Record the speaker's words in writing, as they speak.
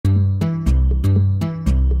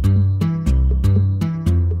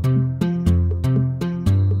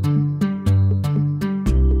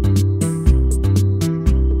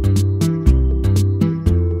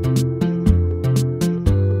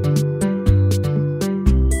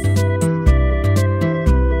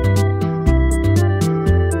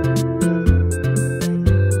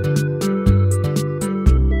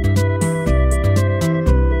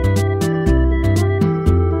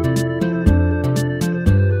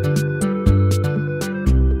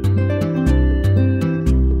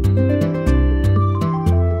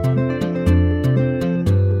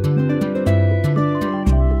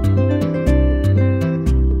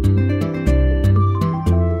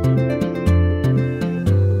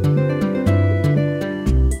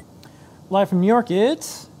Live from New York,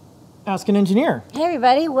 it's Ask an Engineer. Hey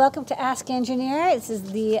everybody, welcome to Ask Engineer. This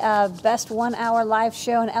is the best 1 hour live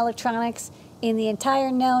show in electronics in the entire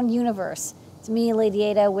known universe. It's me, Lady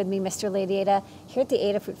Ada, with me, Mr. Lady Ada, here at the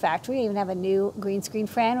Adafruit Factory. We even have a new green screen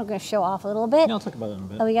friend. We're going to show off a little bit. Yeah, I'll talk about that in a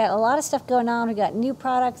bit. We got a lot of stuff going on. We got new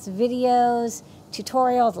products, videos,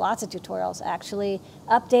 tutorials, lots of tutorials actually,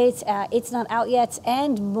 updates, it's not out yet,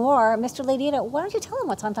 and more. Mr. Lady Ada, why don't you tell them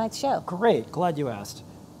what's on tonight's show? Great, glad you asked.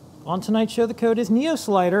 On tonight's show, the code is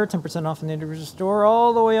NeoSlider, 10% off in the Adafruit store,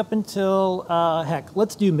 all the way up until, heck,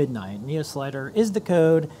 let's do midnight. NeoSlider is the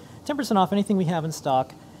code, 10% off anything we have in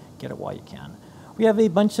stock. Get it while you can. We have a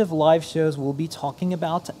bunch of live shows. We'll be talking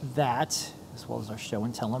about that, as well as our show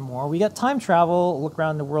and tell and more. We got time travel, look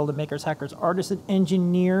around the world of makers, hackers, artists, and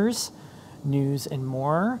engineers, news, and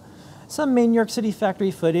more. Some main New York City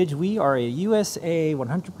factory footage. We are a USA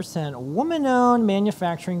 100% woman-owned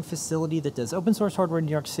manufacturing facility that does open source hardware in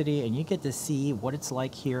New York City, and you get to see what it's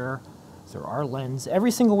like here through our lens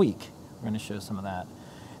every single week. We're going to show some of that.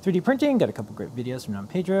 3D printing, got a couple great videos from Don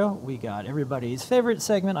Pedro. We got everybody's favorite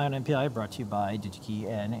segment, Ion MPI, brought to you by DigiKey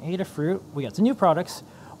and Adafruit. We got some new products.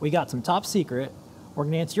 We got some top secret. We're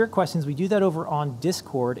going to answer your questions. We do that over on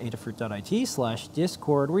Discord,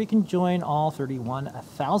 adafruit.it/Discord, where you can join all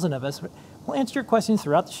 31,000 of us. We'll answer your questions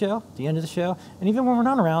throughout the show, the end of the show, and even when we're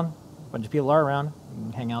not around, a bunch of people are around, you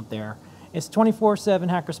can hang out there. It's 24/7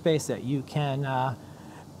 hackerspace that you can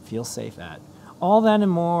feel safe at. All that and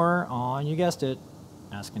more on, you guessed it,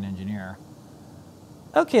 Ask an Engineer.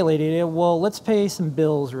 Okay, Lady, well, let's pay some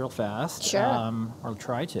bills real fast. Sure. Or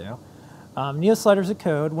try to. NeoSlider's a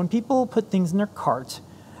code. When people put things in their cart,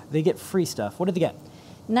 they get free stuff. What do they get?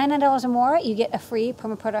 $99 or more, you get a free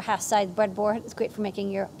Permaproto half-size breadboard. It's great for making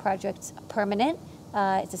your projects permanent.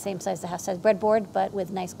 It's the same size as the half-size breadboard, but with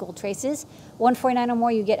nice gold traces. $149 or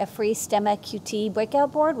more, you get a free Stemma QT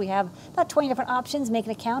breakout board. We have about 20 different options. Make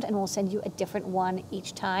an account, and we'll send you a different one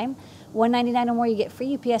each time. $199 or more, you get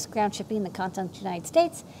free UPS ground shipping in the continental United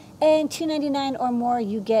States. And $299 or more,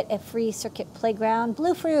 you get a free Circuit Playground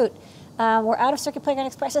Bluefruit. We're out of Circuit Playground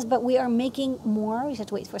Expresses, but we are making more. We just have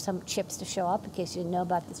to wait for some chips to show up in case you didn't know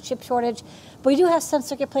about this chip shortage. But we do have some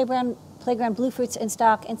Circuit Playground Bluefruits in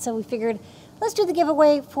stock, and so we figured let's do the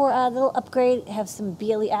giveaway for a little upgrade, have some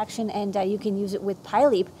BLE action, and you can use it with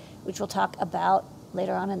PyLeap, which we'll talk about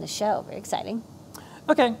later on in the show. Very exciting.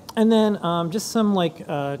 Okay, and then just some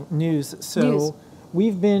news. So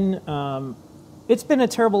we've been, it's been a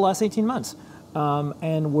terrible last 18 months.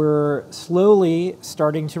 And we're slowly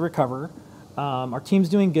starting to recover. Our team's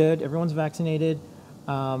doing good. Everyone's vaccinated.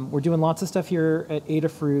 We're doing lots of stuff here at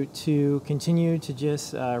Adafruit to continue to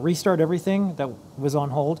just restart everything that was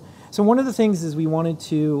on hold. So one of the things is we wanted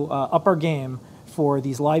to up our game for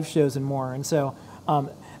these live shows and more. And so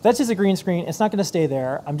that's just a green screen. It's not going to stay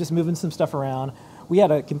there. I'm just moving some stuff around. We had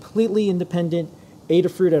a completely independent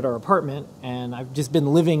Adafruit at our apartment, and I've just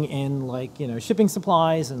been living in shipping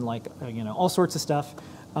supplies and all sorts of stuff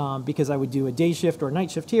because I would do a day shift or a night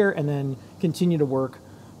shift here and then continue to work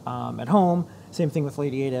at home. Same thing with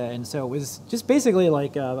Lady Ada, and so it was just basically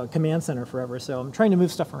like a command center forever. So I'm trying to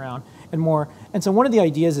move stuff around and more. And so one of the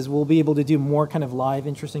ideas is we'll be able to do more kind of live,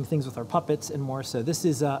 interesting things with our puppets and more. So this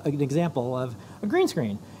is an example of a green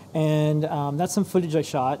screen, and that's some footage I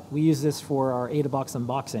shot. We use this for our AdaBox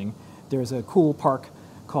unboxing. There's a cool park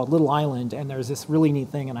called Little Island, and there's this really neat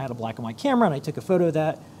thing, and I had a black and white camera, and I took a photo of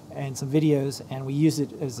that and some videos, and we used it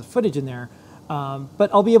as a footage in there. But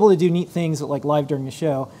I'll be able to do neat things like live during the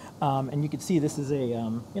show, and you can see this is a, here I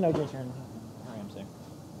am saying,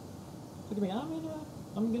 look at me,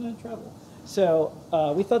 I'm gonna travel. So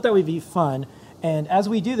we thought that would be fun, and as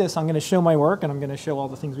we do this, I'm gonna show my work, and I'm gonna show all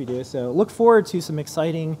the things we do. So look forward to some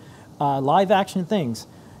exciting live action things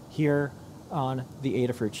here on the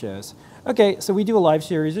Adafruit shows. Okay, so we do a live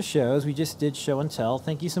series of shows. We just did Show and Tell.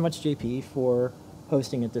 Thank you so much, JP, for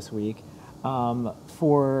hosting it this week.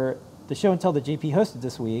 For the Show and Tell that JP hosted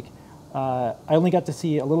this week, I only got to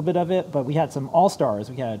see a little bit of it, but we had some all-stars.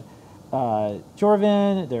 We had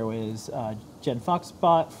Jorvin, there was Jen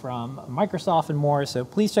Foxbot from Microsoft and more, so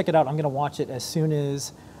please check it out. I'm going to watch it as soon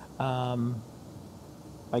as I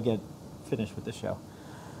get finished with the show.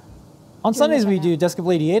 On Sundays, we do Desk of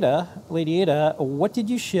Lady Ada. Lady Ada, what did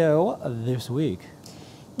you show this week?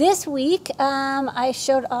 This week, I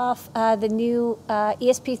showed off the new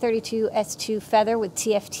ESP32S2 Feather with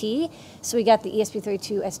TFT. So we got the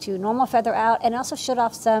ESP32S2 normal Feather out, and also showed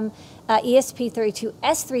off some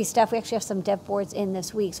ESP32S3 stuff. We actually have some dev boards in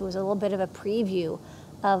this week, so it was a little bit of a preview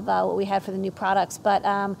of what we had for the new products. But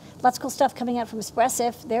lots of cool stuff coming out from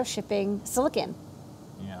Espressif. They're shipping silicon.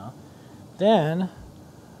 Yeah. Then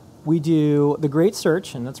we do the Great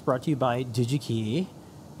Search, and that's brought to you by DigiKey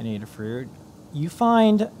and Adafruit. You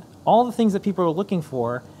find all the things that people are looking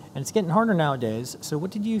for, and it's getting harder nowadays. So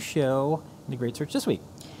what did you show in the Great Search this week?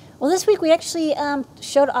 Well, this week we actually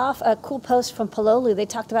showed off a cool post from Pololu. They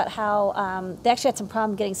talked about how they actually had some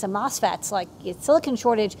problem getting some MOSFETs, like silicon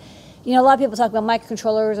shortage. You know, a lot of people talk about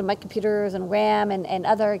microcontrollers and microcomputers and RAM and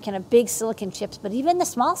other kind of big silicon chips, but even the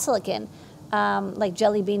small silicon, like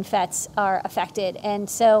Jelly Bean FETs, are affected. And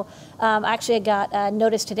so actually I got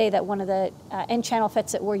notice today that one of the N-channel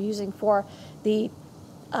FETs that we're using for the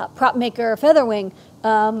prop maker Featherwing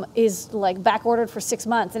is like back ordered for 6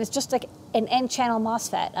 months, and it's just like an N-channel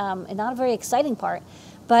MOSFET, and not a very exciting part.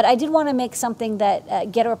 But I did want to make something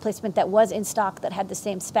that get a replacement that was in stock that had the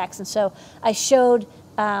same specs, and so I showed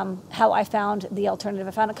how I found the alternative.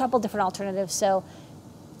 I found a couple different alternatives, so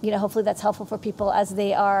hopefully that's helpful for people as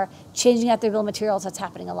they are changing out their bill of materials. That's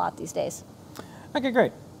happening a lot these days. Okay,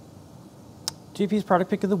 great. JP's product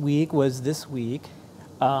pick of the week was this week.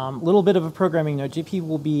 Little bit of a programming note. JP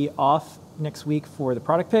will be off next week for the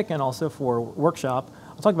product pick and also for workshop.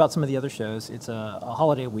 I'll talk about some of the other shows. It's a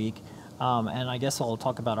holiday week, and I guess I'll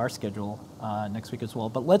talk about our schedule next week as well.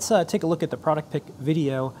 But let's take a look at the product pick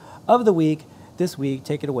video of the week this week.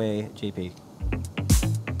 Take it away, JP.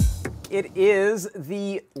 It is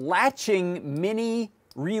the Latching Mini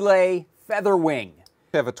Relay Featherwing.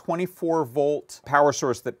 We have a 24-volt power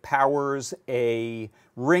source that powers a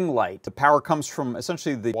ring light. The power comes from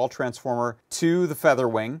essentially the wall transformer to the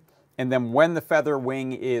Featherwing, and then when the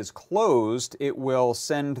Featherwing is closed, it will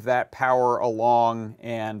send that power along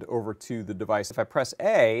and over to the device. If I press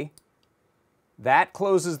A, that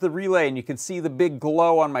closes the relay, and you can see the big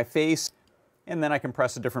glow on my face, and then I can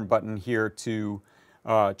press a different button here to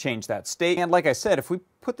change that state. And like I said, if we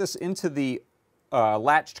put this into the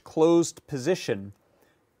latched closed position,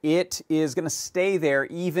 it is going to stay there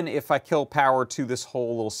even if I kill power to this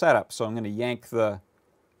whole little setup. So I'm going to yank the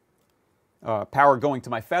power going to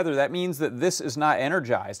my feather. That means that this is not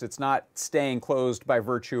energized. It's not staying closed by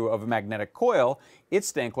virtue of a magnetic coil. It's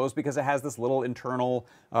staying closed because it has this little internal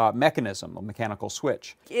mechanism, a mechanical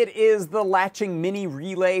switch. It is the Latching Mini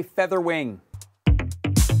Relay Featherwing.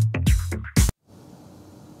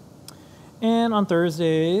 And on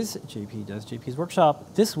Thursdays, JP does JP's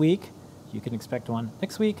workshop. This week, you can expect one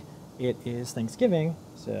next week. It is Thanksgiving,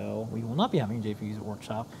 so we will not be having JP's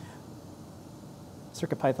workshop.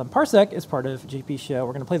 CircuitPython Parsec is part of JP's show.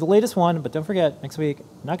 We're going to play the latest one, but don't forget, next week,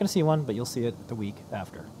 not going to see one, but you'll see it the week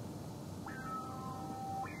after.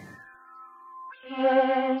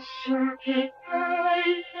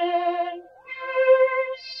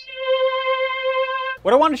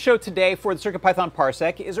 What I want to show today for the CircuitPython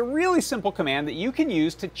Parsec is a really simple command that you can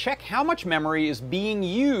use to check how much memory is being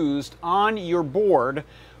used on your board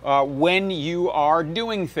when you are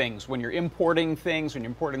doing things, when you're importing things, when you're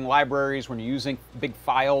importing libraries, when you're using big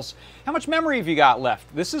files. How much memory have you got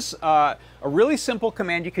left? This is a really simple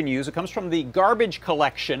command you can use. It comes from the garbage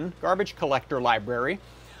collector library.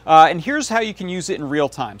 And here's how you can use it in real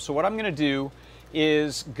time. So what I'm going to do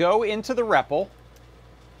is go into the REPL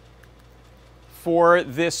for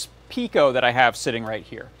this Pico that I have sitting right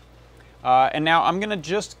here. And now I'm going to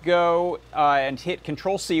just go and hit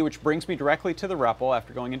Control-C, which brings me directly to the REPL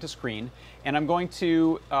after going into screen. And I'm going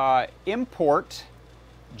to import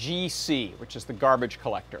GC, which is the garbage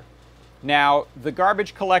collector. Now, the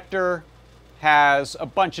garbage collector has a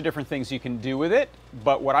bunch of different things you can do with it,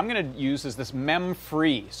 but what I'm going to use is this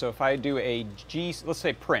mem-free. So if I do a let's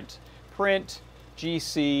say print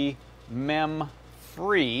GC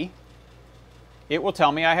mem-free, it will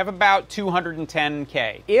tell me I have about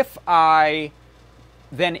 210K. If I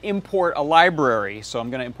then import a library, so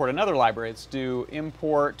I'm going to import another library. Let's do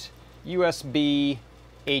import USB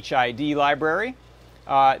HID library.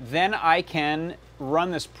 Then I can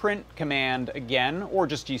run this print command again, or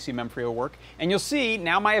just GC mem-free will work. And you'll see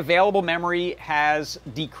now my available memory has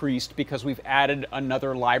decreased because we've added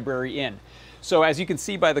another library in. So as you can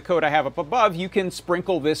see by the code I have up above, you can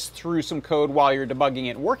sprinkle this through some code while you're debugging it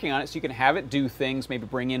and working on it, so you can have it do things, maybe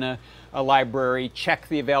bring in a library, check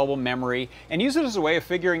the available memory, and use it as a way of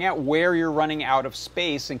figuring out where you're running out of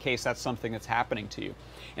space in case that's something that's happening to you.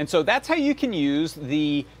 And so that's how you can use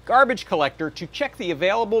the garbage collector to check the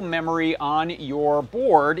available memory on your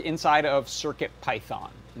board inside of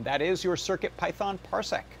CircuitPython. And that is your CircuitPython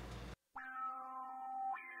Parsec.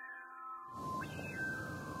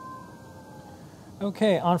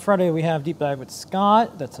 Okay, on Friday we have Deep Dive with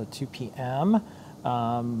Scott. That's at 2 p.m.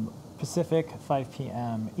 Pacific, 5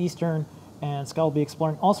 p.m. Eastern. And Scott will be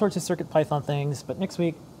exploring all sorts of CircuitPython things. But next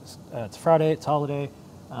week, it's Friday, it's holiday.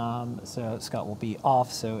 So Scott will be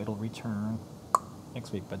off, so it'll return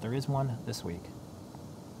next week, but there is one this week.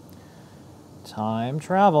 Time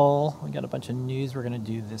travel. We got a bunch of news we're going to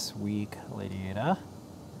do this week, Lady Ada.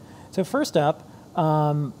 So first up,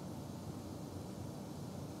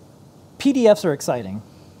 PDFs are exciting,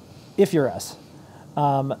 if you're us.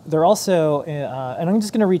 They're also, and I'm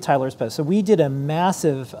just going to read Tyler's post. So we did a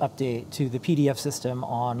massive update to the PDF system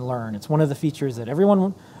on Learn. It's one of the features that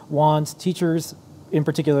everyone wants, teachers in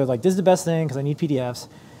particular, like, this is the best thing because I need PDFs.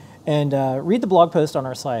 And read the blog post on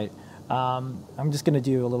our site. I'm just going to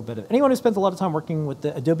do a little bit of, anyone who spends a lot of time working with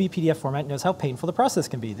the Adobe PDF format knows how painful the process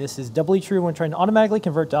can be. This is doubly true when trying to automatically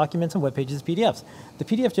convert documents and web pages to PDFs. The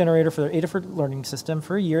PDF generator for the Adafruit Learning System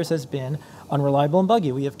for years has been unreliable and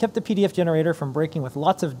buggy. We have kept the PDF generator from breaking with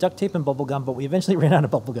lots of duct tape and bubble gum, but we eventually ran out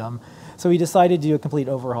of bubble gum. So we decided to do a complete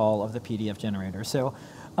overhaul of the PDF generator. So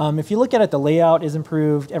if you look at it, the layout is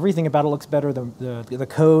improved. Everything about it looks better. The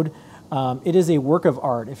code, it is a work of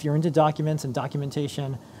art. If you're into documents and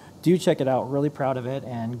documentation, do check it out. Really proud of it,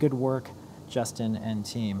 and good work, Justin and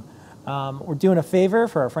team. We're doing a favor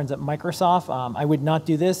for our friends at Microsoft. I would not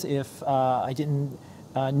do this if I didn't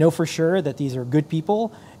know for sure that these are good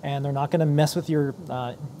people and they're not going to mess with your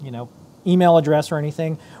email address or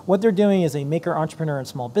anything. What they're doing is a maker, entrepreneur, and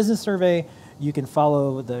small business survey. You can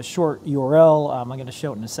follow the short URL. I'm going to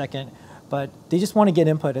show it in a second. But they just want to get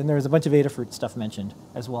input, and there's a bunch of Adafruit stuff mentioned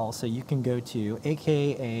as well. So you can go to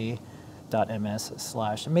aka.ms/maker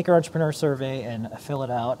entrepreneur survey and fill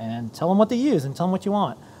it out and tell them what they use and tell them what you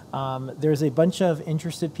want. There's a bunch of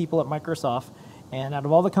interested people at Microsoft, and out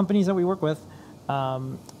of all the companies that we work with,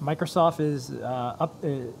 Microsoft is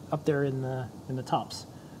up there in the tops.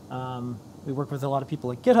 We work with a lot of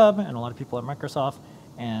people at GitHub and a lot of people at Microsoft,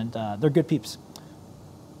 and they're good peeps.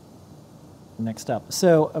 Next up,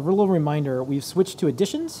 so a little reminder: we've switched to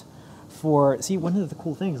editions. One of the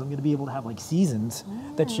cool things, I'm going to be able to have like seasons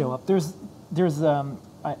that show up.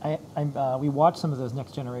 We watched some of those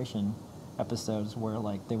Next Generation episodes where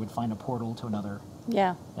like they would find a portal to another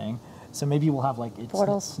thing. So maybe we'll have like it's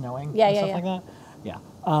snowing and stuff like that. Yeah.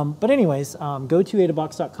 But anyways, go to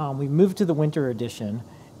adabox.com. We moved to the winter edition.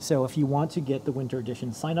 So if you want to get the winter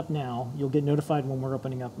edition, sign up now. You'll get notified when we're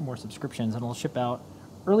opening up more subscriptions, and it'll ship out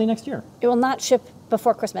early next year. It will not ship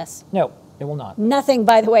before Christmas. No. It will not. Nothing,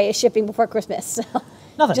 by the way, is shipping before Christmas. So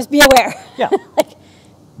nothing. Just be aware. Yeah.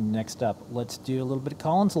 Next up, let's do a little bit of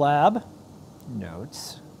Collins Lab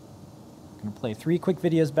notes. I'm going to play 3 quick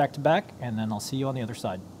videos back to back, and then I'll see you on the other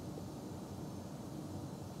side.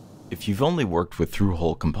 If you've only worked with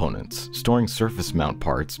through-hole components, storing surface mount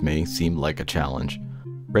parts may seem like a challenge.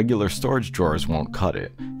 Regular storage drawers won't cut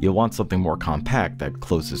it. You'll want something more compact that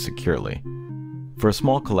closes securely. For a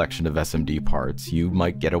small collection of SMD parts, you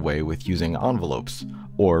might get away with using envelopes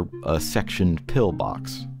or a sectioned pill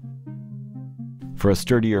box. For a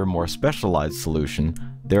sturdier, more specialized solution,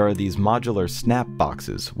 there are these modular snap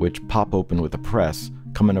boxes which pop open with a press,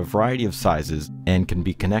 come in a variety of sizes, and can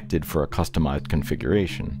be connected for a customized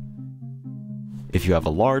configuration. If you have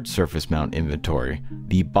a large surface mount inventory,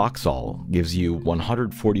 the Boxall gives you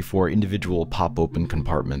 144 individual pop-open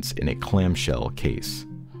compartments in a clamshell case.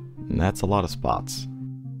 And that's a lot of spots.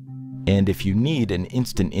 And if you need an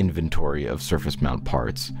instant inventory of surface mount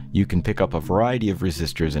parts, you can pick up a variety of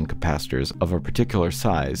resistors and capacitors of a particular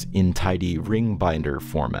size in tidy ring binder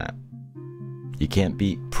format. You can't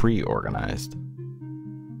beat pre-organized.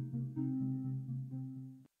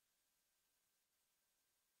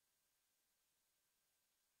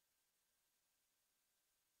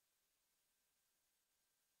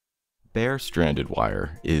 Bare stranded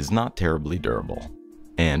wire is not terribly durable,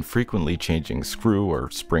 and frequently changing screw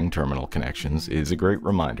or spring terminal connections is a great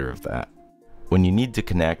reminder of that. When you need to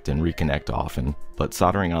connect and reconnect often, but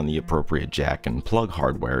soldering on the appropriate jack and plug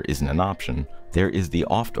hardware isn't an option, there is the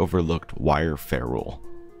oft overlooked wire ferrule.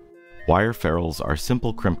 Wire ferrules are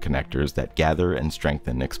simple crimp connectors that gather and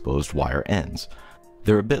strengthen exposed wire ends.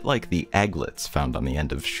 They're a bit like the aglets found on the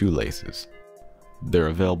end of shoelaces. They're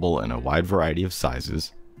available in a wide variety of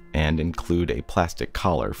sizes, and include a plastic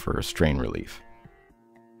collar for strain relief.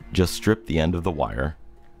 Just strip the end of the wire,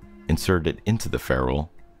 insert it into the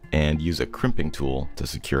ferrule, and use a crimping tool to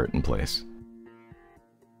secure it in place.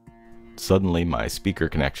 Suddenly, my speaker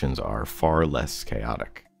connections are far less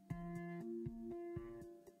chaotic.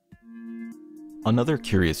 Another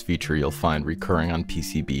curious feature you'll find recurring on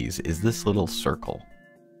PCBs is this little circle.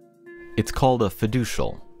 It's called a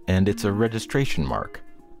fiducial, and it's a registration mark,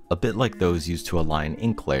 a bit like those used to align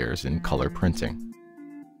ink layers in color printing.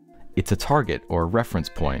 It's a target or reference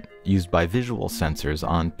point used by visual sensors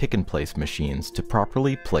on pick-and-place machines to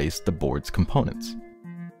properly place the board's components.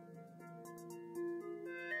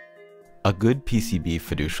 A good PCB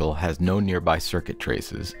fiducial has no nearby circuit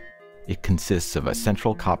traces. It consists of a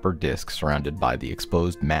central copper disc surrounded by the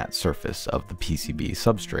exposed matte surface of the PCB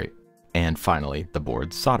substrate, and finally the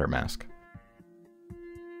board's solder mask.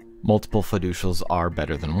 Multiple fiducials are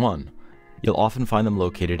better than one. You'll often find them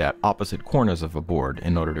located at opposite corners of a board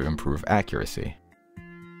in order to improve accuracy.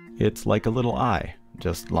 It's like a little eye,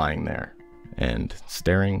 just lying there, and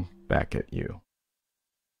staring back at you.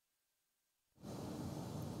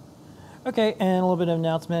 Okay, and a little bit of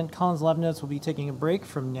announcement. Collins Lab Notes will be taking a break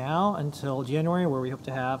from now until January, where we hope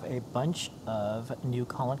to have a bunch of new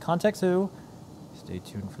Colin content, so stay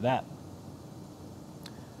tuned for that.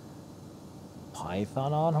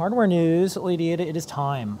 Python on hardware news. Lady Ada, it is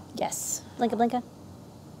time. Yes. Blinka blinka.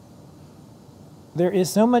 There is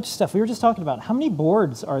so much stuff. We were just talking about how many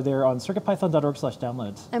boards are there on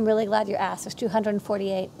circuitpython.org/downloads. I'm really glad you asked. There's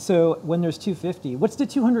 248. So when there's 250, what's the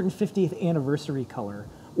 250th anniversary color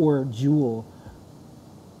or jewel?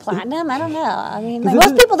 Platinum? I don't know. I mean, 'Cause like, this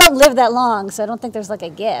most is- people don't live that long, so I don't think there's like a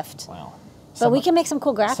gift. Wow. But we can make some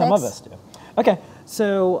cool graphics. Some of us do. Okay,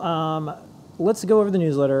 so let's go over the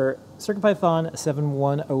newsletter. CircuitPython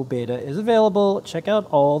 7.1.0 beta is available. Check out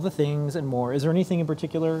all the things and more. Is there anything in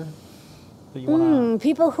particular that you want to?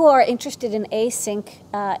 People who are interested in async,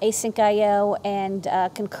 async I/O, and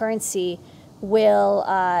concurrency will,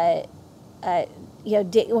 well,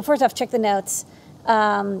 first off, check the notes.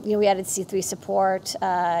 We added C3 support.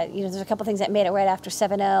 There's a couple things that made it right after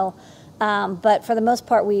 7.0. But for the most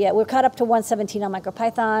part, we're caught up to 1.17 on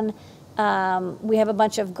MicroPython. We have a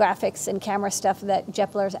bunch of graphics and camera stuff that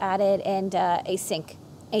Jepler's added, and async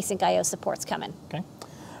I/O support's coming. Okay.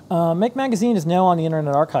 Make Magazine is now on the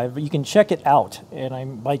Internet Archive, but you can check it out.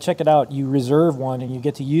 And by check it out, you reserve one and you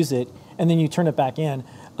get to use it, and then you turn it back in.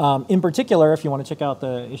 In particular, if you want to check out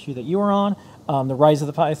the issue that you were on, the Rise of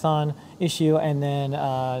the Python issue, and then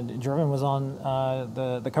German was on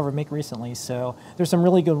the cover of Make recently. So there's some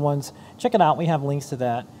really good ones. Check it out. We have links to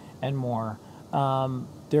that and more.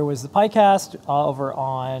 There was the PyCast over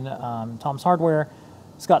on Tom's Hardware.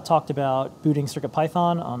 Scott talked about booting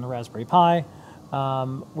CircuitPython on the Raspberry Pi.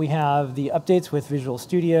 We have the updates with Visual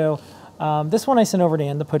Studio. This one I sent over to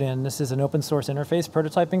Ann to put in. This is an open source interface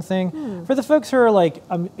prototyping thing. For the folks who are like,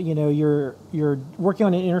 you're working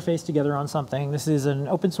on an interface together on something. This is an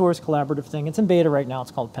open source collaborative thing. It's in beta right now.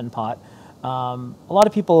 It's called PenPot. A lot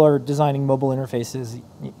of people are designing mobile interfaces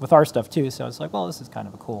with our stuff too. So it's like, well, this is kind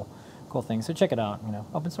of a cool thing. So check it out.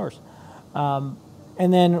 Open source. And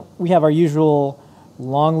then we have our usual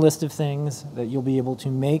long list of things that you'll be able to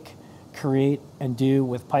make, create, and do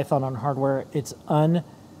with Python on hardware. It's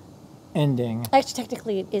unending. Actually,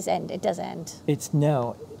 technically, it does end.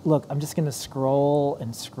 Look, I'm just going to scroll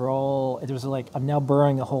and scroll. There's I'm now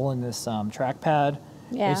burrowing a hole in this trackpad.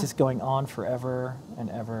 Yeah. It's just going on forever and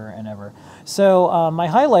ever and ever. So my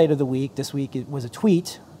highlight of the week this week was a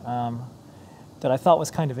tweet that I thought was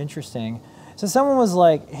kind of interesting. So someone was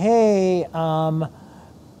like, hey, do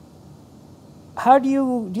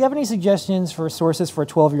you have any suggestions for sources for a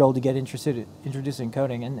 12-year-old to get introduced in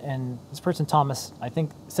coding? And this person, Thomas, I think,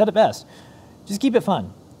 said it best. Just keep it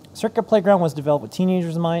fun. Circuit Playground was developed with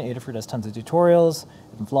teenagers in mind. Adafruit has tons of tutorials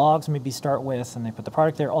and vlogs maybe start with, and they put the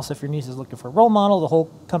product there. Also, if your niece is looking for a role model, the whole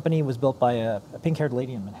company was built by a pink-haired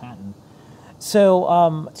lady in Manhattan. So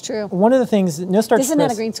It's true. one of the things, No Start This is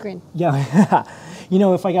not Express- a green screen. Yeah.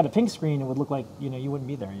 If I got a pink screen, it would look like, you wouldn't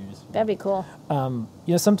be there. You just, That'd be cool.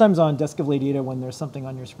 sometimes on Desk of Lady Ada, when there's something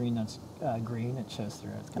on your screen that's green, it shows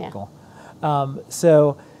through. It's kind of cool.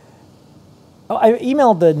 I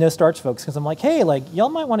emailed the No Starts folks because I'm like, hey, y'all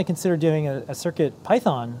might want to consider doing a Circuit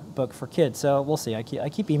Python book for kids. So we'll see. I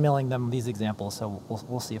keep emailing them these examples, so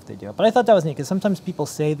we'll see if they do it. But I thought that was neat because sometimes people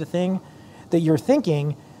say the thing that you're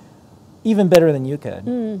thinking even better than you could.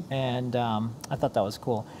 And I thought that was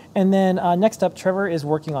cool. And then next up, Trevor is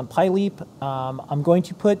working on PyLeap. I'm going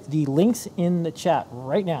to put the links in the chat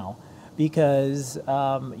right now because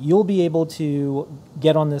you'll be able to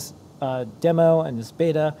get on this demo and this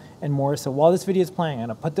beta and more. So while this video is playing, I'm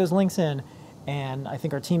going to put those links in, and I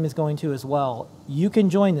think our team is going to as well. You can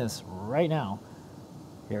join this right now.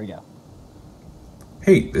 Here we go.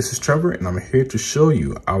 Hey, this is Trevor, and I'm here to show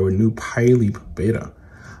you our new PyLeap beta.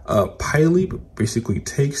 PyLeap basically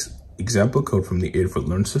takes example code from the Adafruit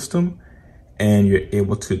Learn system, and you're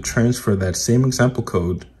able to transfer that same example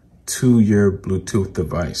code to your Bluetooth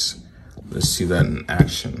device. Let's see that in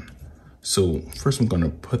action. So first I'm going to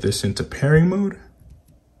put this into pairing mode.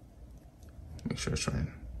 Make sure it's right.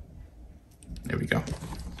 There we go.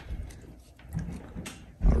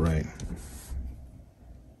 All right.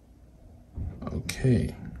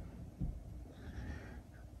 Okay.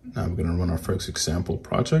 Now we're going to run our first example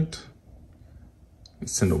project.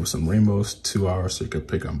 Send over some rainbows, 2 hours, so you could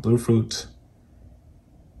pick on Bluefruit.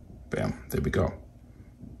 Bam, there we go.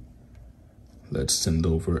 Let's send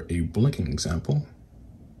over a blinking example.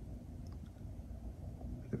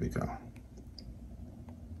 There we go.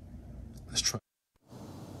 Let's try.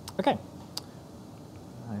 Okay.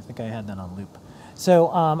 I think I had that on loop. So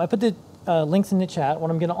I put the links in the chat. What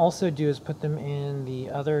I'm going to also do is put them in the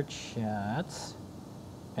other chats.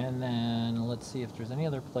 And then let's see if there's any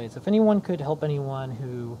other place. If anyone could help anyone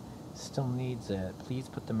who still needs it, please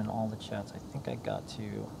put them in all the chats. I think I got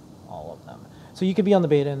to all of them. So you could be on the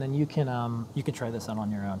beta, and then you can try this out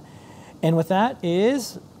on your own. And with that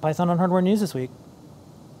is Python on Hardware News this week.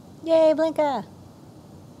 Yay, Blinka!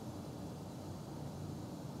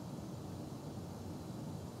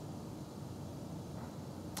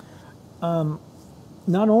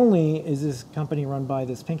 Not only is this company run by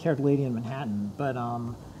this pink-haired lady in Manhattan, but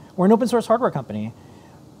we're an open source hardware company.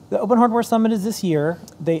 The Open Hardware Summit is this year.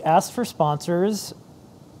 They asked for sponsors.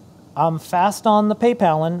 I'm fast on the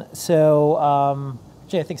PayPalin, so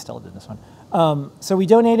actually I think Stella did this one. So we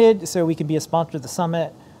donated so we could be a sponsor of the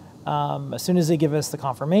summit. As soon as they give us the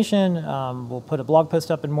confirmation, we'll put a blog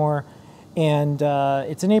post up and more. And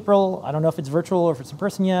it's in April. I don't know if it's virtual or if it's in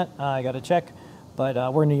person yet. I got to check.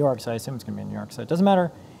 But we're in New York, so I assume it's going to be in New York. So it doesn't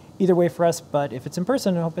matter either way for us. But if it's in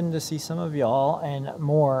person, I'm hoping to see some of y'all and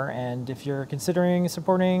more. And if you're considering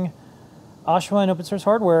supporting OSHWA and open source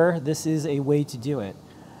hardware, this is a way to do it.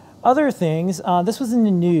 Other things, this was in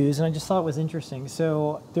the news, and I just thought it was interesting.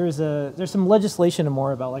 So there's some legislation and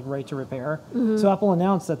more about like right to repair. Mm-hmm. So Apple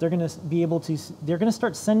announced that they're going to be able to, they're going to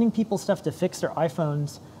start sending people stuff to fix their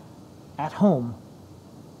iPhones at home.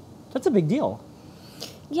 That's a big deal.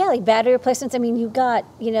 Yeah, like battery replacements. I mean, you got,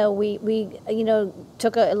 we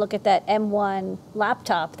took a look at that M1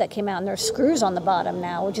 laptop that came out, and there's screws on the bottom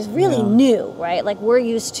now, which is really new, right? Like we're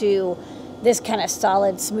used to this kind of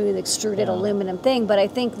solid, smooth, extruded aluminum thing, but I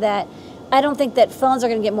don't think that phones are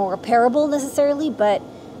going to get more repairable necessarily, but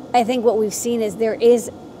I think what we've seen is there is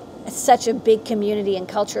such a big community and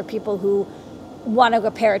culture of people who want to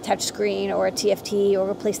repair a touch screen or a TFT or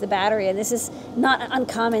replace the battery, and this is not an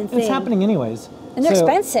uncommon thing. It's happening anyways. And they're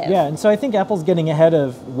expensive. Yeah, and so I think Apple's getting ahead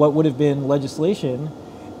of what would have been legislation.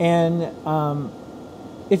 And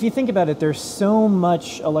if you think about it, there's so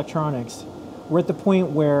much electronics. We're at the point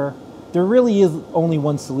where there really is only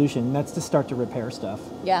one solution, and that's to start to repair stuff.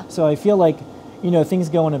 Yeah. So I feel like, things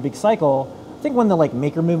go in a big cycle. I think when the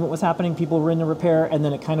maker movement was happening, people were into repair, and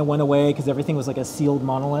then it kind of went away because everything was like a sealed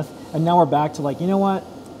monolith. And now we're back to you know what?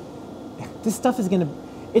 This stuff is going to,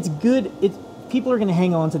 it's good. People are going to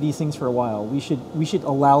hang on to these things for a while. We should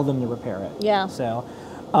allow them to repair it. Yeah. So,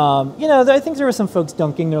 I think there were some folks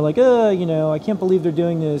dunking. They're like, I can't believe they're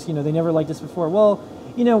doing this. They never liked this before. Well,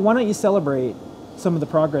 why don't you celebrate some of the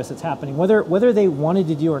progress that's happening? Whether they wanted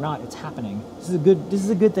to do or not, it's happening. This is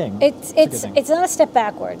a good thing. It's not a step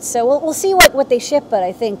backwards. So we'll see what they ship. But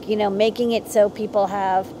I think making it so people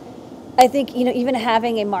have, I think even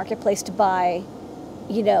having a marketplace to buy,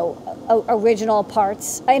 original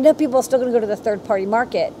parts. I know people are still going to go to the third-party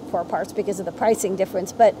market for parts because of the pricing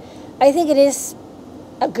difference, but I think it is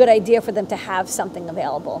a good idea for them to have something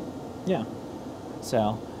available. Yeah.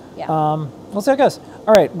 So, yeah. We'll see how it goes.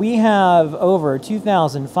 All right, we have over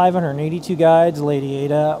 2,582 guides, Lady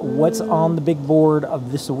Ada. What's on the big board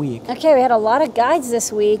of this week? Okay, we had a lot of guides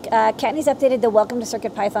this week. Kattni's updated the Welcome to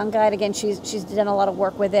CircuitPython guide. Again, she's done a lot of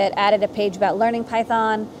work with it, added a page about learning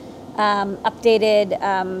Python, updated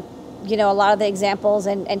a lot of the examples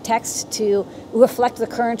and text to reflect the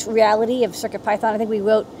current reality of CircuitPython. I think we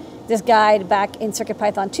wrote this guide back in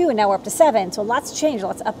CircuitPython 2, and now we're up to 7. So lots changed,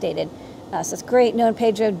 lots updated. So it's great. Noah and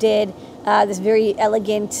Pedro did this very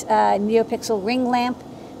elegant NeoPixel ring lamp.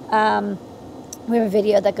 We have a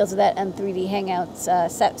video that goes with that on 3D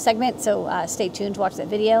Hangouts segment, so stay tuned to watch that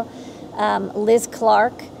video. Liz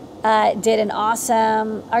Clark did an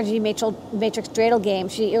awesome RGB Matrix dreidel game.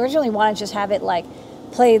 She originally wanted to just have it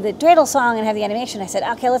play the dreidel song and have the animation. I said,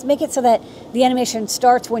 okay, let's make it so that the animation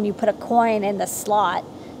starts when you put a coin in the slot,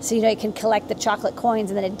 so you can collect the chocolate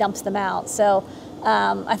coins and then it dumps them out. So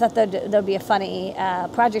I thought that'd be a funny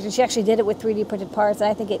project, and she actually did it with 3D printed parts, and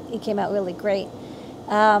I think it came out really great.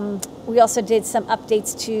 We also did some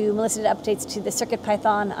updates Melissa did updates to the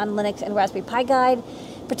CircuitPython on Linux and Raspberry Pi guide,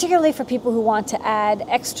 particularly for people who want to add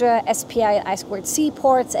extra SPI and I2C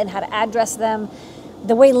ports and how to address them.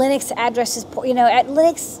 The way Linux addresses, at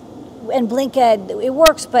Linux and Blinka, it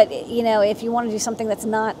works, but if you want to do something that's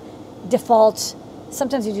not default,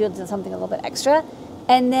 sometimes you do something a little bit extra.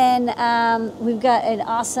 And then we've got an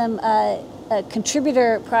awesome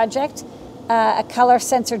contributor project, a color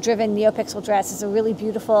sensor-driven NeoPixel dress. It's a really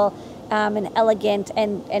beautiful an elegant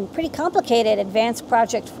and pretty complicated advanced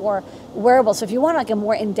project for wearables. So if you want like a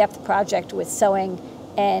more in-depth project with sewing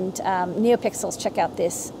and NeoPixels, check out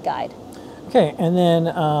this guide. Okay, and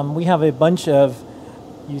then we have a bunch of,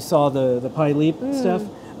 you saw the PyLeap stuff.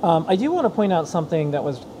 I do want to point out something that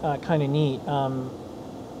was kind of neat.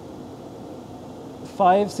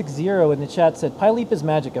 560 in the chat said, PyLeap is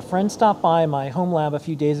magic. A friend stopped by my home lab a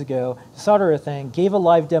few days ago to solder a thing, gave a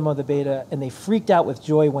live demo of the beta, and they freaked out with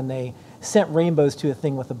joy when they sent rainbows to a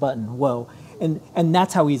thing with a button. Whoa. And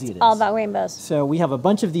that's how easy it is. All about rainbows. So we have a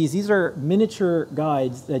bunch of these. These are miniature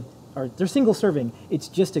guides that they're single serving. It's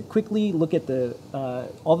just to quickly look at the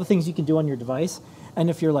all the things you can do on your device. And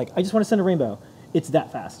if you're like, I just want to send a rainbow, it's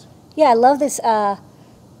that fast. Yeah, I love this, the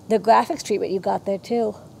graphics treatment you got there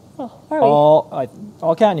too. Oh, where are we?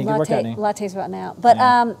 All Kattni, good work, Kattni. Latte's about now. But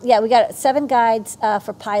yeah, we got 7 guides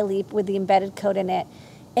for PyLeap with the embedded code in it.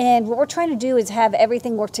 And what we're trying to do is have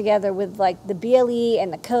everything work together with like the BLE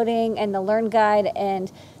and the coding and the Learn Guide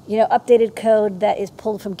and updated code that is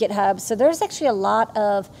pulled from GitHub. So there's actually a lot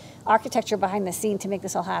of architecture behind the scene to make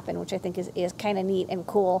this all happen, which I think is kind of neat and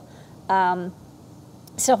cool.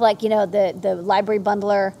 Stuff like the library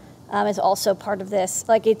bundler is also part of this.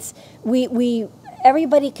 Like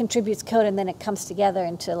everybody contributes code and then it comes together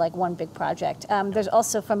into like one big project. There's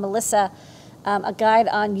also from Melissa a guide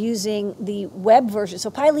on using the web version.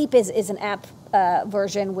 So PyLeap is an app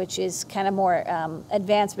version, which is kind of more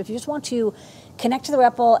advanced. But if you just want to connect to the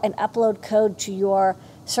REPL and upload code to your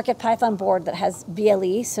CircuitPython board that has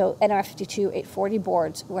BLE, so nRF52840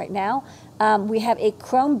 boards right now, we have a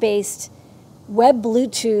Chrome-based web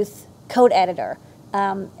Bluetooth code editor.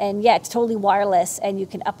 And yeah, it's totally wireless, and you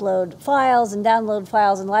can upload files and download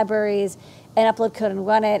files and libraries and upload code and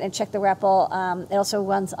run it and check the REPL. It also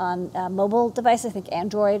runs on mobile devices. I think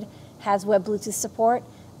Android has web Bluetooth support.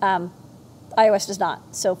 iOS does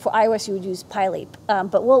not. So for iOS, you would use PyLeap.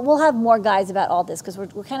 But we'll have more guides about all this because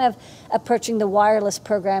we're kind of approaching the wireless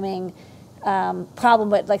programming problem,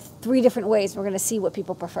 but like 3 different ways. We're going to see what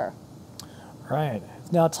people prefer. All right.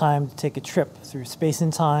 It's now time to take a trip through space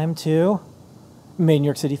and time to Made in New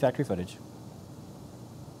York City factory footage.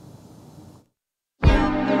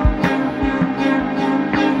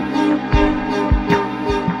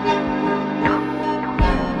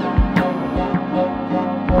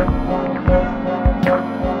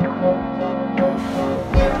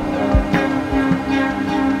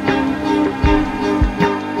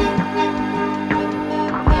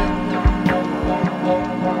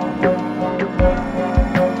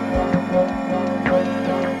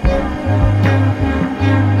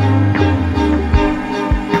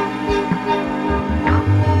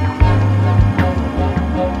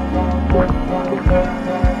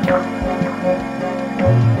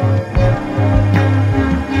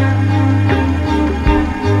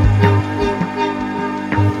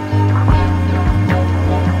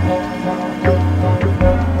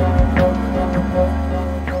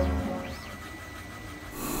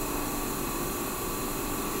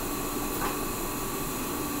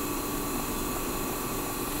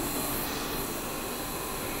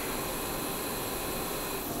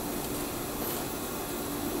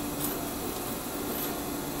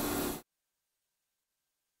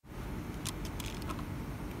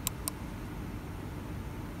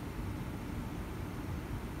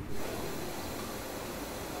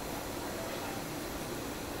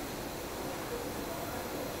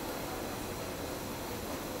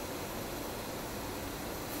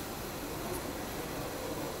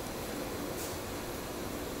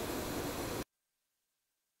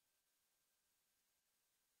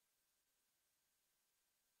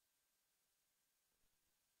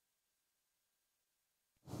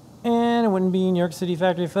 And it wouldn't be New York City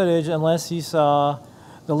factory footage unless you saw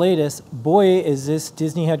the latest. Boy, is this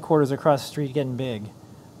Disney headquarters across the street getting big.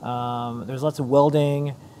 There's lots of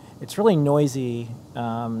welding. It's really noisy.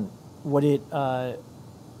 What it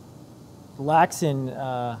lacks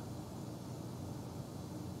in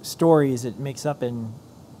stories, it makes up in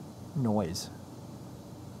noise.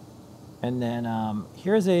 And then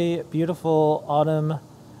here's a beautiful autumn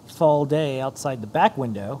fall day outside the back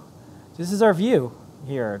window. This is our view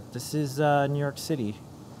here. This is New York City.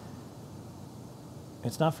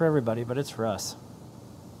 It's not for everybody, but it's for us.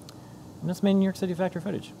 And that's made in New York City factory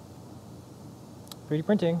footage. 3D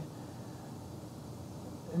printing.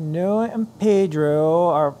 Noah and Pedro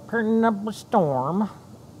are putting up a storm.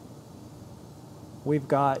 We've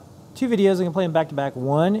got 2 videos. I can play them back to back.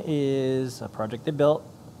 One is a project they built,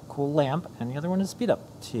 cool lamp, and the other one is speed up.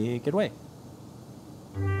 Take it away.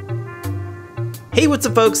 Hey, what's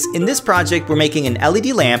up folks? In this project, we're making an LED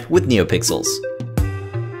lamp with NeoPixels.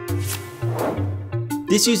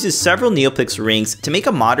 This uses several NeoPixel rings to make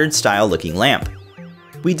a modern style looking lamp.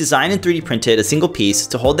 We designed and 3D printed a single piece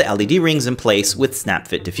to hold the LED rings in place with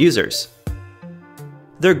snap-fit diffusers.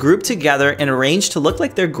 They're grouped together and arranged to look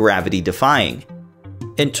like they're gravity defying.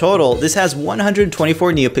 In total, this has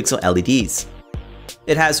 124 NeoPixel LEDs.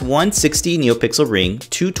 It has one 60 NeoPixel ring,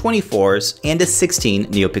 two 24s, and a 16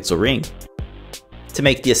 NeoPixel ring. To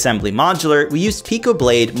make the assembly modular, we used Pico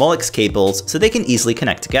Blade Molex cables so they can easily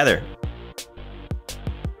connect together.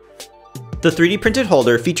 The 3D printed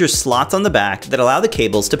holder features slots on the back that allow the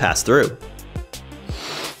cables to pass through.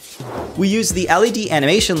 We use the LED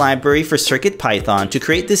animation library for CircuitPython to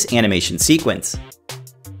create this animation sequence.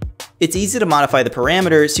 It's easy to modify the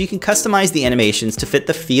parameters so you can customize the animations to fit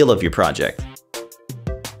the feel of your project.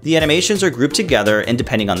 The animations are grouped together, and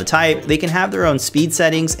depending on the type, they can have their own speed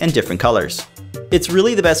settings and different colors. It's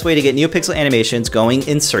really the best way to get NeoPixel animations going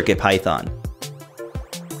in CircuitPython.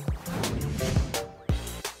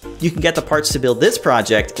 You can get the parts to build this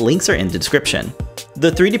project, links are in the description.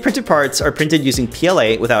 The 3D printed parts are printed using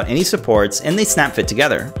PLA without any supports, and they snap fit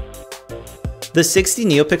together. The 60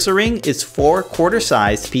 NeoPixel ring is 4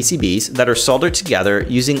 quarter-sized PCBs that are soldered together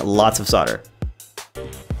using lots of solder.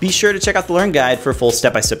 Be sure to check out the Learn Guide for a full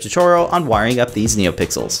step-by-step tutorial on wiring up these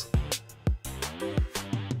NeoPixels.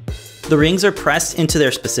 The rings are pressed into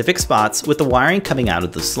their specific spots with the wiring coming out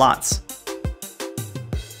of the slots.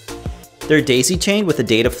 They're daisy-chained with the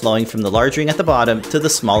data flowing from the large ring at the bottom to the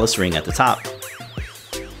smallest ring at the top.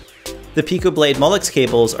 The Pico Blade Molex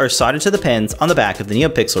cables are soldered to the pins on the back of the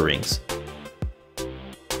NeoPixel rings.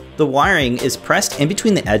 The wiring is pressed in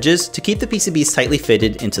between the edges to keep the PCBs tightly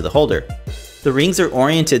fitted into the holder. The rings are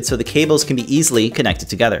oriented so the cables can be easily connected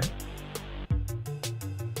together.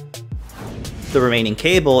 The remaining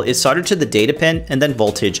cable is soldered to the data pin and then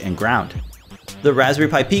voltage and ground. The Raspberry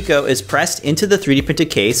Pi Pico is pressed into the 3D printed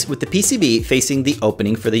case with the PCB facing the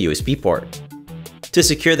opening for the USB port. To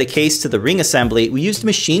secure the case to the ring assembly, we used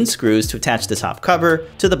machine screws to attach the top cover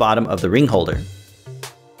to the bottom of the ring holder.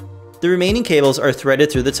 The remaining cables are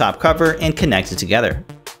threaded through the top cover and connected together.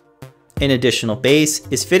 An additional base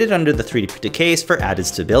is fitted under the 3D printed case for added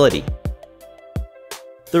stability.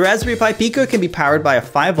 The Raspberry Pi Pico can be powered by a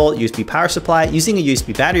 5-volt USB power supply using a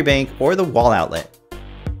USB battery bank or the wall outlet.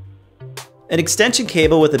 An extension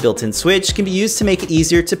cable with a built-in switch can be used to make it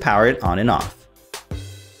easier to power it on and off.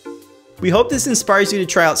 We hope this inspires you to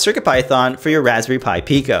try out CircuitPython for your Raspberry Pi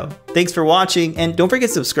Pico. Thanks for watching, and don't forget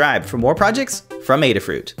to subscribe for more projects from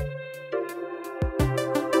Adafruit.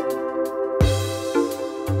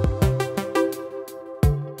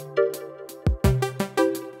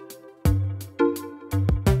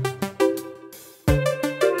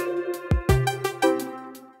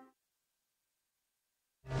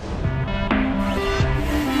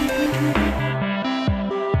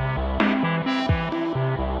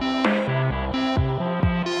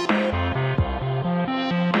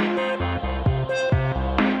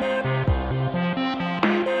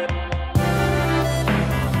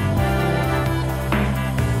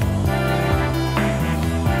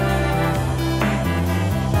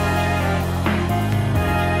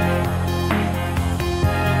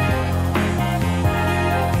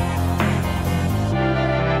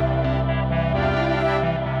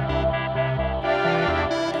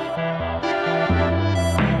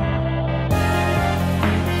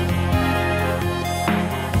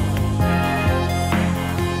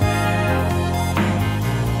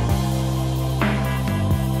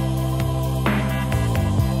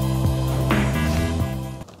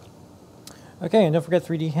 Okay, and don't forget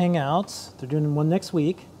 3D Hangouts. They're doing one next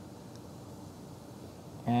week.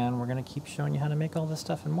 And we're going to keep showing you how to make all this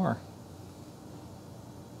stuff and more.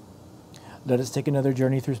 Let us take another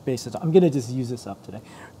journey through space and time. I'm going to just use this up today.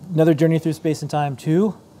 Another journey through space and time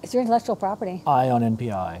to... It's your intellectual property. Eye on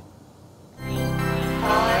NPI.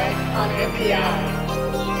 Eye on NPI.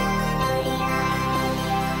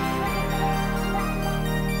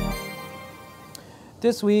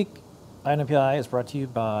 This week, Eye on NPI is brought to you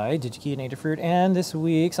by DigiKey and Adafruit, and this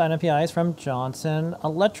week's Eye on NPI is from Johnson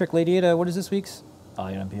Electric. Lady Ada, what is this week's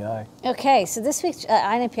Eye on NPI? Okay, so this week's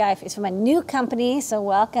Eye on NPI is from a new company, so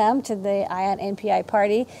welcome to the Eye on NPI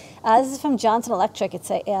party. This is from Johnson Electric.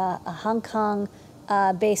 It's a Hong Kong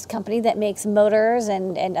based company that makes motors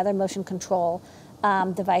and other motion control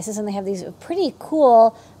devices, and they have these pretty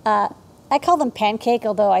cool, I call them pancake,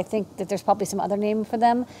 although I think that there's probably some other name for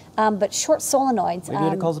them, but short solenoids. Maybe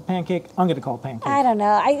it calls it pancake. I'm going to call it pancake. I don't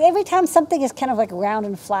know. Every time something is kind of like round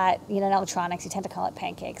and flat, you know, in electronics, you tend to call it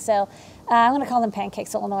pancake. So I'm going to call them pancake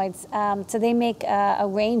solenoids. So they make a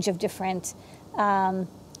range of different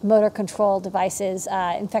motor control devices.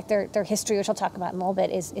 In fact, their history, which I'll talk about in a little bit,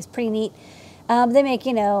 is pretty neat. They make,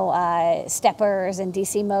 you know, steppers and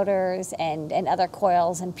DC motors and other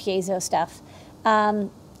coils and piezo stuff.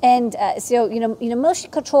 So, you know, motion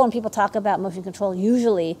control, when people talk about motion control,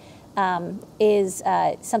 usually is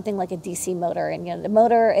something like a DC motor. And, you know, the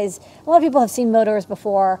motor is, a lot of people have seen motors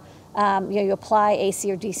before. You know, you apply AC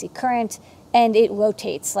or DC current, and it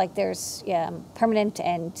rotates. Like there's permanent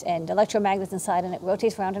and electromagnets inside, and it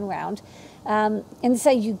rotates round and round. And so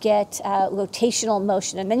you get rotational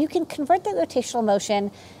motion. And then you can convert that rotational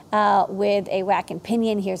motion with a rack and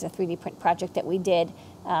pinion. Here's a 3D print project that we did.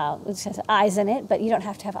 Which has eyes in it, but you don't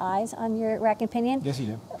have to have eyes on your rack and pinion. Yes, you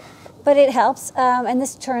do. But it helps, and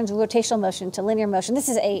this turns rotational motion to linear motion. This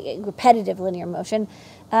is a repetitive linear motion.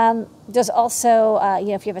 There's also, you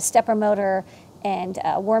know, if you have a stepper motor and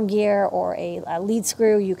a worm gear or a lead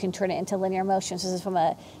screw, you can turn it into linear motion. So this is from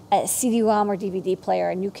a CD-ROM or DVD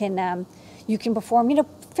player, and you can perform, you know,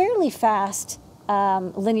 fairly fast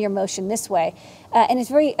linear motion this way, and it's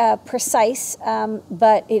very precise,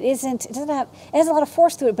 but it has a lot of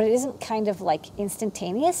force to it, but it isn't kind of like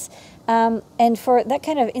instantaneous. And for that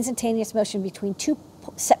kind of instantaneous motion between two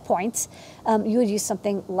set points, you would use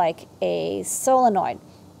something like a solenoid.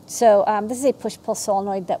 So this is a push-pull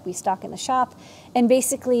solenoid that we stock in the shop, and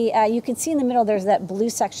basically you can see in the middle there's that blue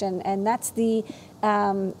section, and that's the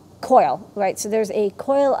coil, right? So there's a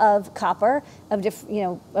coil of copper of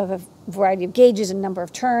of a variety of gauges and number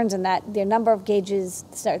of turns, and that the number of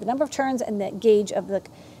turns and the gauge of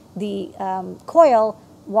the coil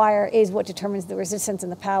wire is what determines the resistance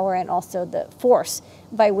and the power, and also the force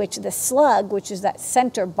by which the slug, which is that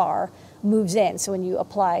center bar, moves in. So when you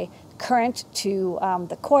apply current to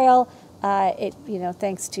the coil, it, you know,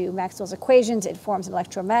 thanks to Maxwell's equations, it forms an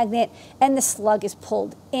electromagnet, and the slug is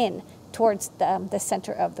pulled in towards the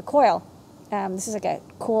center of the coil. This is like a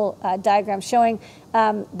cool diagram showing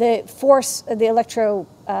the force, the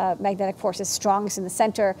electromagnetic force is strongest in the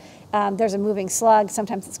center. There's a moving slug.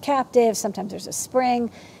 Sometimes it's captive. Sometimes there's a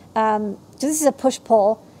spring. So this is a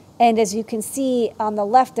push-pull. And as you can see on the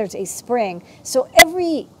left, there's a spring. So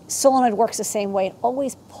every solenoid works the same way. It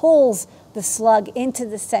always pulls the slug into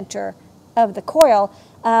the center of the coil.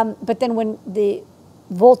 But then when the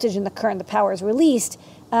voltage and the current, the power is released,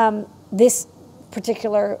 this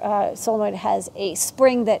particular solenoid has a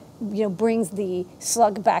spring that, you know, brings the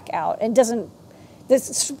slug back out, and the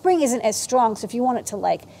spring isn't as strong. So if you want it to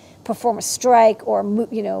like perform a strike or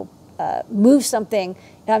move something,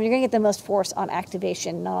 you're going to get the most force on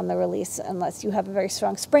activation, not on the release, unless you have a very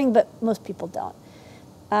strong spring. But most people don't.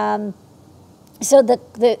 So the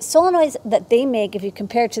solenoids that they make, if you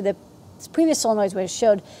compare to the previous solenoids we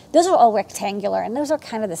showed, those are all rectangular, and those are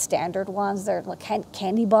kind of the standard ones. They're like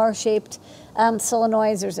candy bar shaped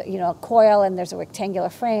solenoids. There's a coil, and there's a rectangular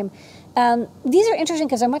frame. These are interesting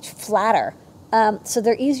because they're much flatter, so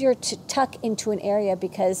they're easier to tuck into an area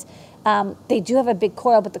because they do have a big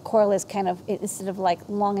coil, but the coil is kind of, instead of like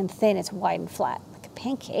long and thin, it's wide and flat, like a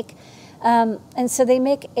pancake. And so they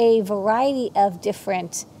make a variety of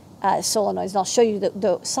different solenoids, and I'll show you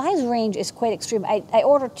the size range is quite extreme. I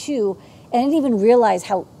ordered two, and I didn't even realize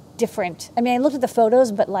how different. I mean, I looked at the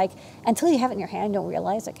photos, but like until you have it in your hand, you don't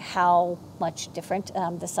realize like how much different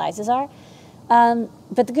the sizes are.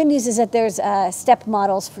 But the good news is that there's step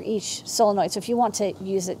models for each solenoid. So if you want to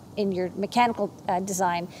use it in your mechanical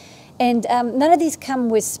design, and none of these come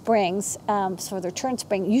with springs, so the return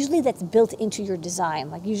spring. Usually that's built into your design.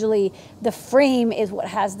 Like usually the frame is what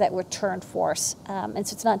has that return force, and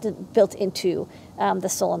so it's not built into the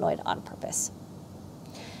solenoid on purpose.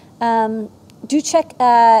 Do check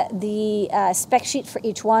the spec sheet for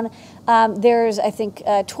each one. There's, I think,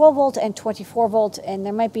 12 volt and 24 volt, and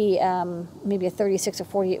there might be maybe a 36 or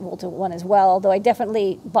 48 volt one as well, although I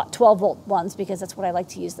definitely bought 12 volt ones because that's what I like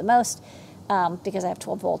to use the most, because I have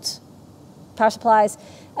 12 volt power supplies.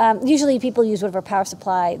 Usually people use whatever power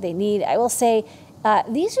supply they need. I will say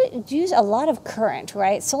these use a lot of current,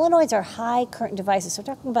 right? Solenoids are high current devices, so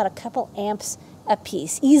we're talking about a couple amps a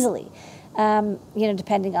piece easily.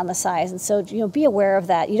 Depending on the size. And so, be aware of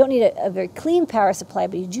that. You don't need a very clean power supply,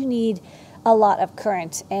 but you do need a lot of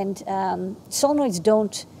current. And solenoids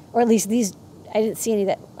don't, or at least these, I didn't see any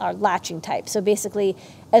that are latching type. So basically,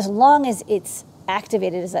 as long as it's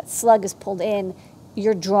activated, as that slug is pulled in,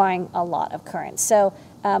 you're drawing a lot of current. So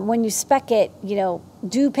when you spec it,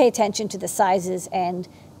 do pay attention to the sizes and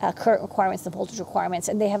current requirements, the voltage requirements,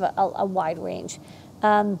 and they have a wide range.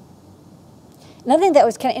 Another thing that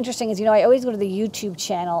was kind of interesting is, I always go to the YouTube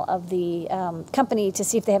channel of the company to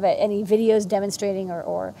see if they have any videos demonstrating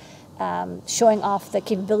or showing off the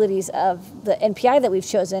capabilities of the NPI that we've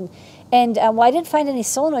chosen. And while I didn't find any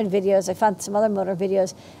solenoid videos, I found some other motor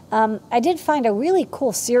videos. I did find a really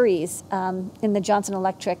cool series in the Johnson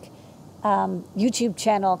Electric YouTube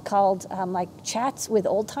channel called like Chats with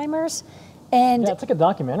Old Timers. And yeah, it's like a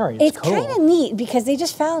documentary. It's cool. kind of neat because they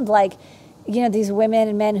just found like, you know, these women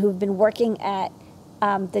and men who've been working at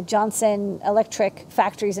the Johnson Electric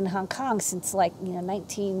factories in Hong Kong since like, you know,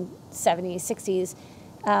 1970s, 60s.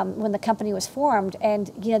 When the company was formed,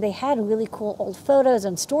 and you know they had really cool old photos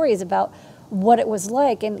and stories about what it was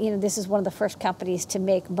like. And you know this is one of the first companies to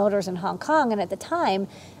make motors in Hong Kong. And at the time,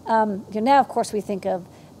 you know, now of course we think of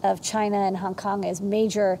China and Hong Kong as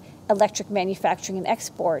major electric manufacturing and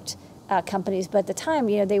export companies. But at the time,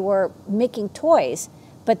 you know, they were making toys,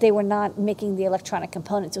 but they were not making the electronic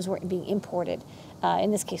components. Those were being imported,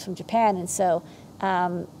 in this case from Japan. And so,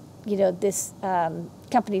 you know, this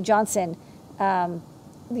company Johnson.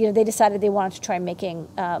 You know, they decided they wanted to try making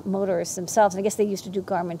motors themselves. And I guess they used to do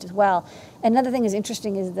garment as well. Another thing is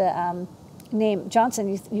interesting is the name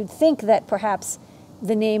Johnson. You'd think that perhaps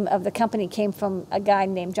the name of the company came from a guy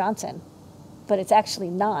named Johnson, but it's actually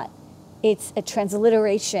not. It's a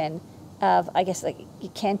transliteration of, I guess, like a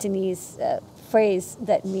Cantonese phrase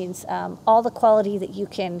that means all the quality that you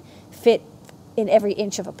can fit in every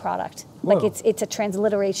inch of a product. Whoa. Like it's a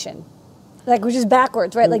transliteration, like which is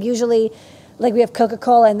backwards, right? Like usually. Like we have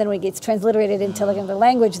Coca-Cola, and then when it gets transliterated into like another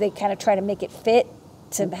language, they kind of try to make it fit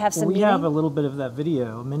to have some meaning. We have a little bit of that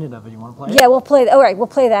video, a minute of it. You want to play it? Yeah, we'll play. All right, we'll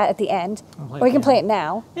play that at the end, or we can play it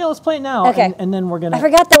now. Yeah, let's play it now. Okay. And then we're gonna. I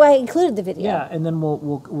forgot that I included the video. Yeah, and then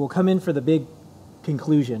we'll come in for the big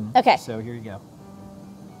conclusion. Okay. So here you go.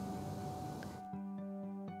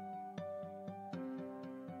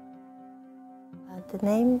 The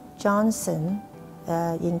name Johnson,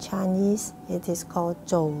 in Chinese, it is called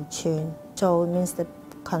Zhou Qun. Zhou means the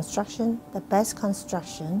construction, the best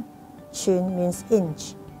construction. Qun means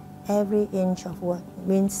inch. Every inch of work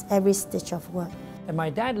means every stitch of work. And my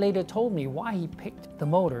dad later told me why he picked the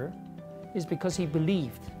motor is because he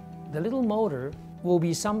believed the little motor will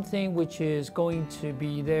be something which is going to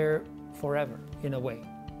be there forever, in a way,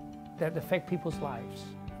 that affect people's lives,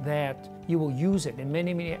 that you will use it in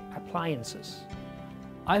many, many appliances.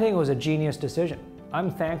 I think it was a genius decision. I'm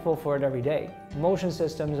thankful for it every day. Motion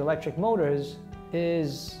Systems, electric motors,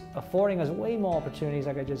 is affording us way more opportunities,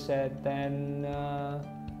 like I just said, than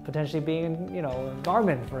potentially being, you know, a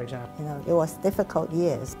garment, for example. You know, it was difficult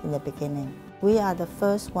years in the beginning. We are the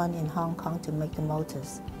first one in Hong Kong to make the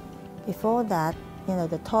motors. Before that, you know,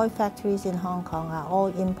 the toy factories in Hong Kong are all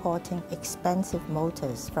importing expensive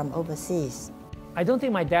motors from overseas. I don't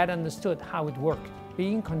think my dad understood how it worked.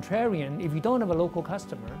 Being contrarian, if you don't have a local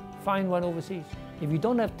customer, find one overseas. If you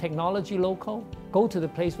don't have technology local, go to the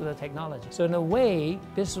place with the technology. So in a way,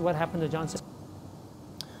 this is what happened to Johnson.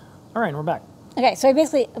 All right, we're back. Okay, so I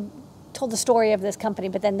basically told the story of this company,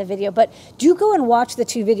 but then the video. But do go and watch the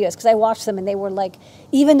two videos, because I watched them and they were like,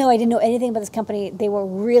 even though I didn't know anything about this company, they were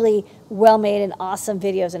really well made and awesome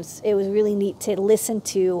videos. And it was really neat to listen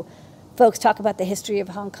to folks talk about the history of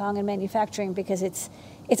Hong Kong and manufacturing, because it's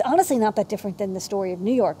honestly not that different than the story of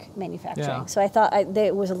New York manufacturing. Yeah. So I thought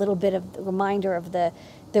it was a little bit of a reminder of the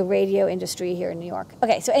radio industry here in New York.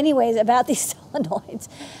 Okay, so anyways, about these solenoids.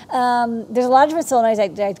 There's a lot of different solenoids.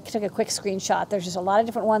 I took a quick screenshot. There's just a lot of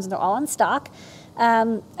different ones, and they're all in stock.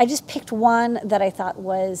 I just picked one that I thought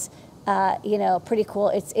was, you know, pretty cool.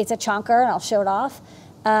 It's a chonker, and I'll show it off.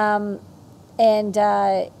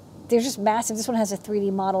 They're just massive. This one has a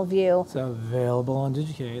 3D model view. It's available on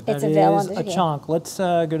DigiCade. It's available on a DigiCade. chunk. Let's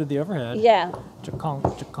go to the overhead. Yeah.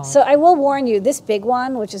 Chonk. So I will warn you, this big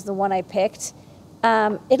one, which is the one I picked,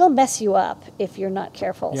 it'll mess you up if you're not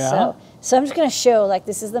careful. Yeah? So I'm just going to show, like,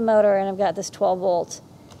 this is the motor, and I've got this 12 volt,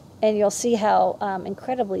 and you'll see how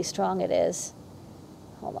incredibly strong it is.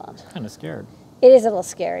 Hold on. Kind of scared. It is a little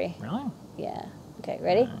scary. Really? Yeah. Okay,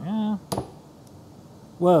 ready? Yeah.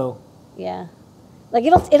 Whoa. Yeah. Like,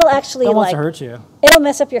 it'll actually, That wants like, to hurt you. it'll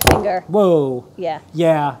mess up your finger. Whoa. Yeah.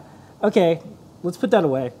 Yeah. Okay. Let's put that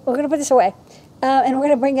away. We're going to put this away. And we're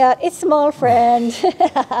going to bring out its small friend.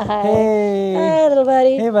 Hey. Hi, little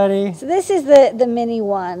buddy. Hey, buddy. So this is the mini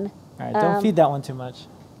one. All right. Don't feed that one too much.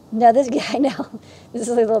 No, this guy, no. This is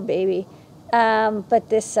a little baby. But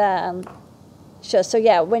this shows. So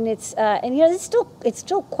yeah, when it's and you know it's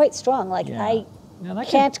still quite strong. Like Yeah. I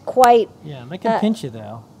can't quite. Yeah, that can pinch you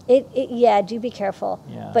though. Yeah, do be careful.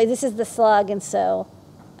 Yeah. But this is the slug, and so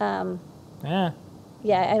Yeah.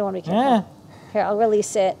 yeah, I don't want to be careful. Yeah. Here, I'll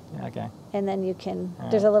release it, Yeah. Okay. and then you can.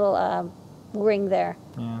 There's a little ring there.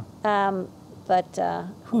 Yeah. but I'll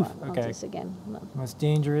do okay. this again. Hold on. Most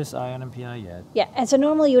dangerous ion MPI yet. Yeah, and so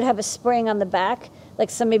normally you would have a spring on the back, like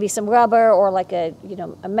maybe some rubber or like a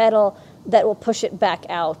metal that will push it back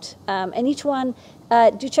out. And each one,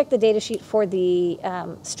 do check the data sheet for the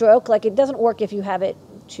stroke. Like it doesn't work if you have it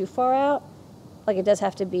too far out. Like it does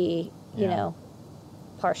have to be, you know,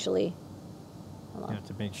 partially. You have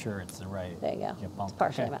to make sure it's the right. There you go. bump. It's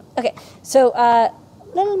partially Okay. amount. Okay, so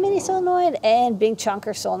little mini solenoid and big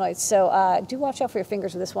chunker solenoid. So do watch out for your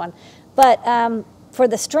fingers with this one. But for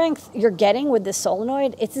the strength you're getting with this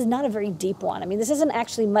solenoid, it is not a very deep one. I mean, this isn't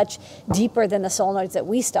actually much deeper than the solenoids that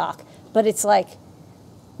we stock, but it's like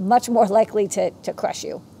much more likely to crush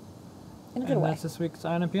you in a good And way. that's this week's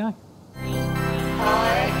ion MPI.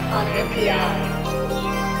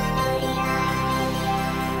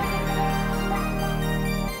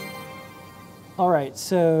 All right,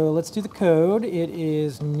 so let's do the code. It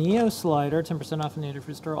is Neo Slider, 10% off in Native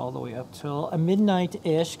Food Store all the way up till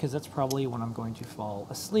midnight-ish, because that's probably when I'm going to fall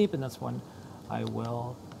asleep, and that's when I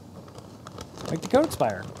will make the code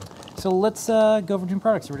expire. So let's go over to new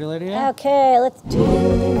products. You ready, Lady A? Okay, let's do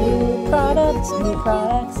new products, new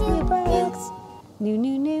products, new products,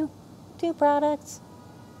 new products.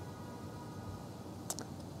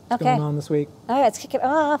 What's Okay. going on this week? All right, let's kick it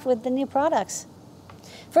off with the new products.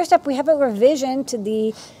 First up, we have a revision to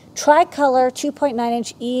the Tricolor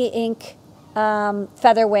 2.9-inch e-ink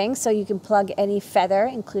feather wing, so you can plug any feather,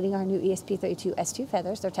 including our new ESP32 S2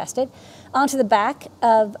 feathers, they're tested, onto the back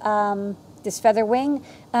of this feather wing.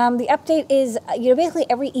 The update is, basically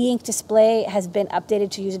every e-ink display has been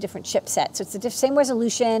updated to use a different chipset. So it's the same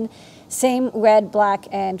resolution, same red, black,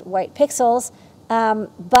 and white pixels.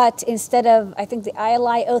 But instead of, I think, the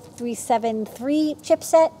ILI 0373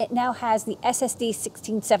 chipset, it now has the SSD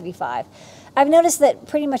 1675. I've noticed that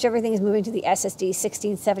pretty much everything is moving to the SSD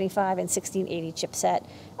 1675 and 1680 chipset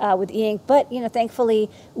with e-ink, but thankfully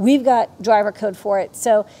we've got driver code for it.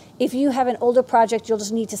 So if you have an older project, you'll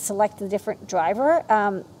just need to select the different driver.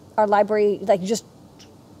 Our library, you just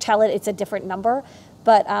tell it it's a different number,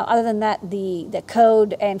 but other than that, the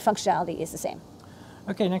code and functionality is the same.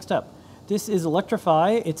 Okay, next up. This is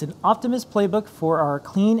Electrify. It's an Optimus playbook for our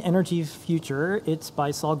clean energy future. It's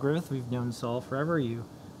by Saul Griffith. We've known Saul forever. You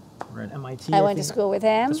were at MIT. I went to school with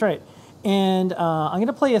him. That's right. And I'm going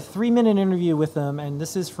to play a 3-minute interview with him, and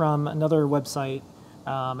this is from another website.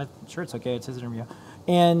 I'm sure it's okay. It's his interview.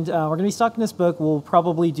 And we're going to be stocking this book. We'll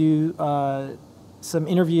probably do some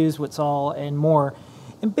interviews with Saul and more.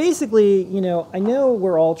 And basically, I know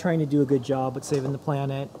we're all trying to do a good job with saving the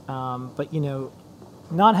planet, but,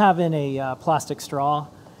 not having a plastic straw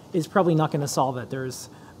is probably not going to solve it. There's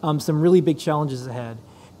some really big challenges ahead.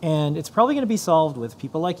 And it's probably going to be solved with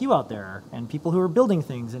people like you out there and people who are building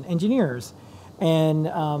things and engineers. And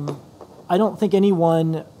I don't think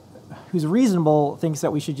anyone who's reasonable thinks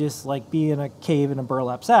that we should just be in a cave in a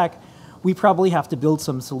burlap sack. We probably have to build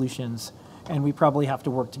some solutions, and we probably have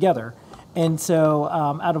to work together. And so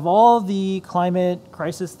out of all the climate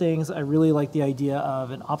crisis things, I really like the idea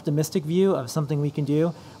of an optimistic view of something we can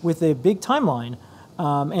do with a big timeline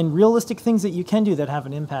and realistic things that you can do that have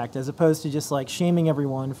an impact, as opposed to just shaming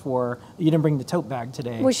everyone for, you didn't bring the tote bag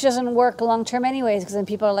today. Which doesn't work long term anyways, because then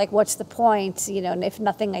people are like, what's the point? If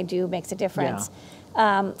nothing I do makes a difference.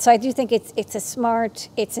 Yeah. So I do think it's a smart,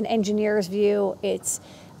 it's an engineer's view, it's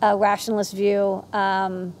a rationalist view.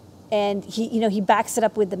 And he backs it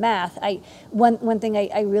up with the math. One thing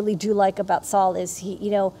I really do like about Saul is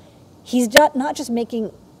he's not just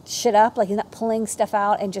making shit up, he's not pulling stuff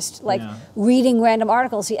out and just reading random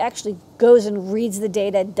articles. He actually goes and reads the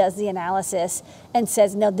data, does the analysis, and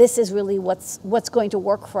says, no, this is really what's going to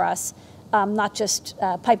work for us, not just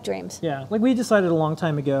pipe dreams. Yeah, we decided a long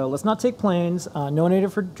time ago, let's not take planes. No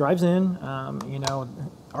Native Food drives in.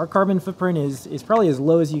 Our carbon footprint is probably as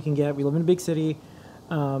low as you can get. We live in a big city.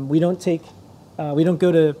 We don't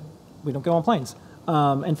go on planes.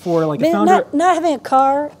 And for a founder, not having a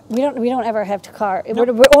car, we don't ever have a car. Nope.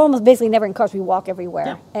 We're almost basically never in cars. We walk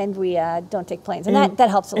everywhere, and we don't take planes, and that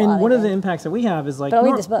helps a lot. And one of the impacts that we have is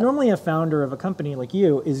normally a founder of a company like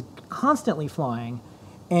you is constantly flying,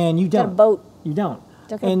 and you don't. Got a boat. You don't.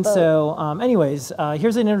 And so, anyways,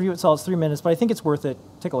 here's an interview with Saul. It's 3 minutes, but I think it's worth it.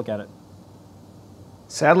 Take a look at it.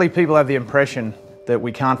 Sadly, people have the impression that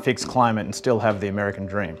we can't fix climate and still have the American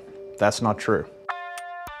dream. That's not true.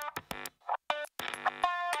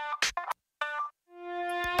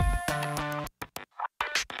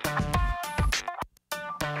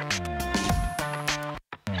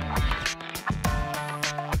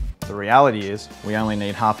 The reality is, we only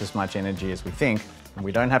need half as much energy as we think, and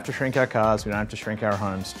we don't have to shrink our cars, we don't have to shrink our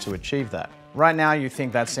homes to achieve that. Right now, you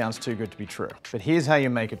think that sounds too good to be true, but here's how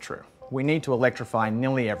you make it true. we need to electrify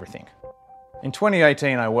nearly everything. In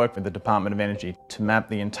 2018, I worked with the Department of Energy to map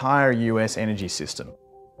the entire US energy system,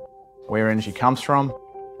 where energy comes from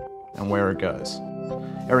and where it goes.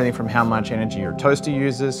 Everything from how much energy your toaster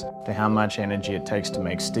uses to how much energy it takes to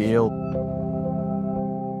make steel.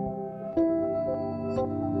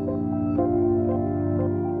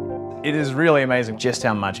 It is really amazing just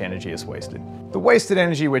how much energy is wasted. The wasted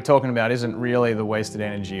energy we're talking about isn't really the wasted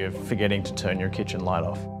energy of forgetting to turn your kitchen light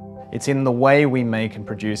off. It's in the way we make and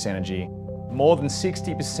produce energy. More than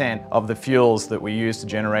 60% of the fuels that we use to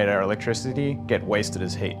generate our electricity get wasted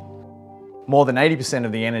as heat. More than 80%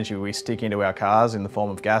 of the energy we stick into our cars in the form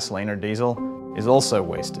of gasoline or diesel is also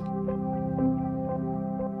wasted.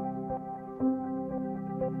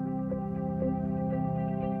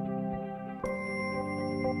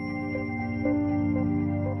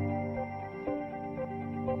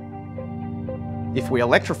 If we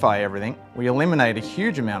electrify everything, we eliminate a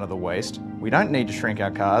huge amount of the waste. We don't need to shrink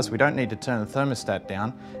our cars, we don't need to turn the thermostat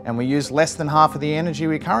down, and we use less than half of the energy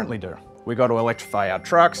we currently do. We've got to electrify our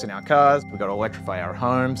trucks and our cars, we've got to electrify our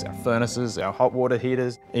homes, our furnaces, our hot water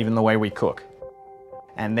heaters, even the way we cook.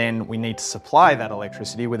 And then we need to supply that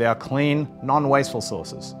electricity with our clean, non-wasteful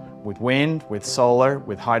sources, with wind, with solar,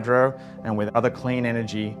 with hydro, and with other clean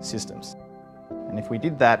energy systems. And if we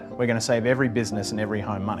did that, we're going to save every business and every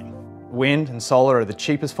home money. Wind and solar are the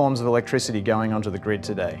cheapest forms of electricity going onto the grid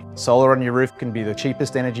today. Solar on your roof can be the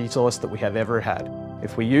cheapest energy source that we have ever had.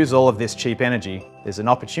 If we use all of this cheap energy, there's an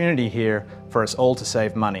opportunity here for us all to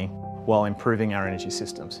save money while improving our energy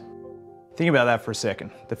systems. Think about that for a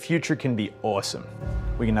second. The future can be awesome.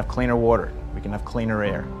 We can have cleaner water, we can have cleaner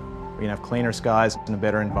air, we can have cleaner skies and a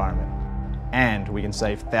better environment. And we can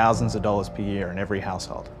save thousands of dollars per year in every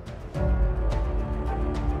household.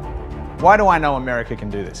 Why do I know America can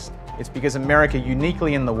do this? It's because America,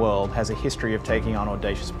 uniquely in the world, has a history of taking on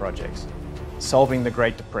audacious projects. Solving the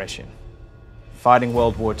Great Depression, fighting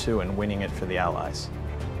World War II and winning it for the Allies,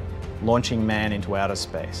 launching man into outer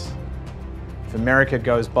space. If America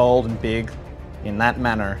goes bold and big in that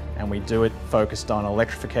manner, and we do it focused on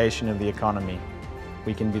electrification of the economy,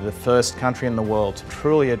 we can be the first country in the world to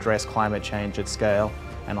truly address climate change at scale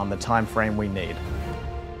and on the time frame we need.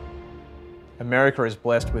 America is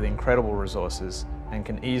blessed with incredible resources and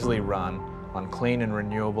can easily run on clean and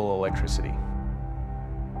renewable electricity.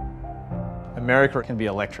 America can be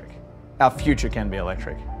electric. Our future can be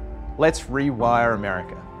electric. Let's rewire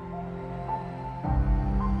America.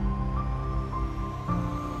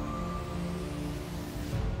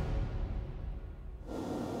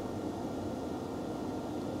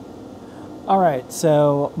 All right,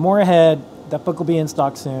 so more ahead. That book will be in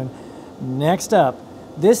stock soon. Next up,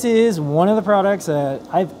 this is one of the products that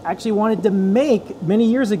I've actually wanted to make many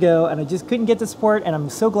years ago, and I just couldn't get the support, and I'm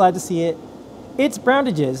so glad to see it. It's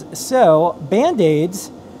Browndages. So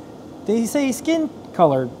Band-Aids, they say skin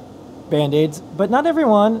color Band-Aids, but not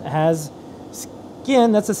everyone has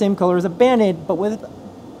skin that's the same color as a Band-Aid, but with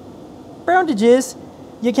Browndages,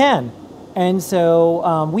 you can. And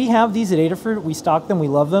so we have these at Adafruit. We stock them, we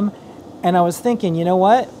love them. And I was thinking, you know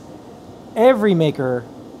what? Every maker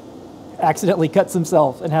accidentally cuts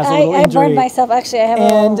himself and has a little injury. I burned myself, actually. I have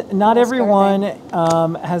and not everyone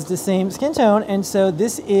has the same skin tone, and so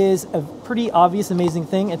this is a pretty obvious, amazing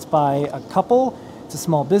thing. It's by a couple. It's a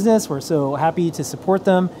small business. We're so happy to support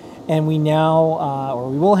them, and we now, or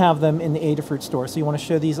we will have them in the Adafruit store. So you want to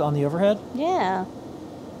show these on the overhead? Yeah.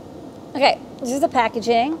 Okay, this is the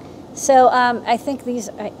packaging. So I think these,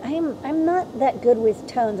 I'm not that good with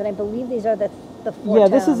tones, and I believe these are the four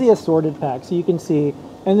tones. This is the assorted pack, so you can see.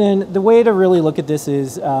 And then the way to really look at this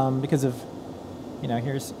is because of, you know,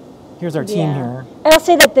 here's our team here. And I'll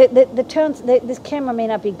say that the tones, this camera may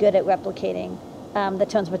not be good at replicating the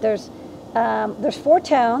tones, but there's 4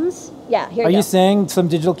 tones. Yeah, here you go. Are you saying some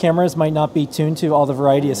digital cameras might not be tuned to all the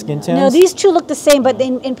variety of skin tones? No, these two look the same, but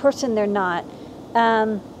in person they're not.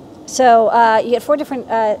 So you get 4 different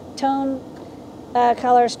tone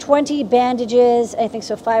colors, 20 bandages, I think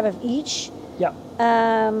so, 5 of each. Yeah.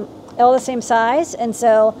 All the same size, and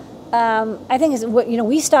so I think is what, you know,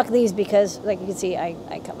 we stock these because, like you can see,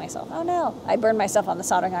 I cut myself. Oh no, I burned myself on the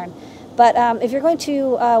soldering iron. But if you're going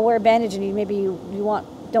to wear a bandage and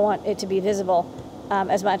don't want it to be visible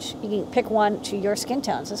as much, you can pick one to your skin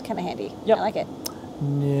tone. So it's kind of handy. Yep. I like it.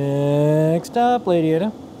 Next up, Lady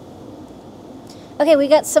Ada. Okay, we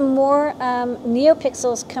got some more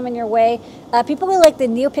NeoPixels coming your way. People really like the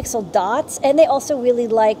NeoPixel dots, and they also really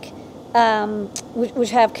like which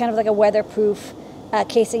have kind of like a weatherproof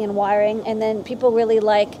casing and wiring, and then people really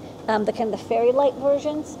like the kind of the fairy light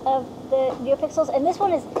versions of the NeoPixels. And this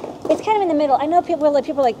one is, it's kind of in the middle. I know people are like,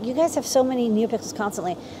 you guys have so many NeoPixels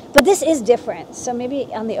constantly, but this is different. So maybe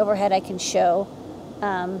on the overhead I can show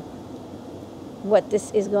what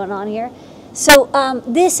this is going on here. So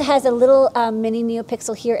this has a little mini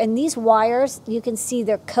NeoPixel here, and these wires, you can see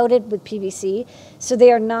they're coated with PVC, so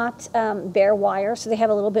they are not bare wires, so they have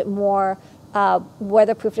a little bit more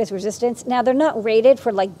weatherproofness resistance. Now, they're not rated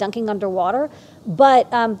for like dunking underwater,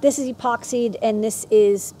 but this is epoxied and this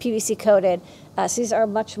is PVC coated, so these are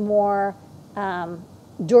much more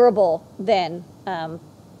durable than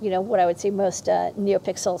you know, what I would say most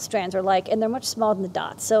NeoPixel strands are like, and they're much smaller than the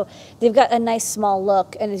dots. So they've got a nice small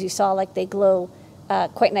look, and as you saw, like they glow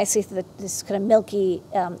quite nicely through this kind of milky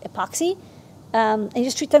epoxy. And you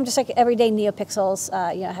just treat them just like everyday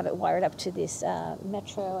NeoPixels. You know, have it wired up to this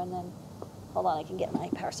Metro, and then, hold on, I can get my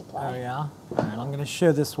power supply. Oh yeah? All right, I'm gonna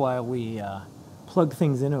show this while we plug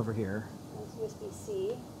things in over here. There's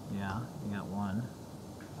USB-C. Yeah, you got one.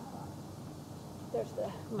 There's the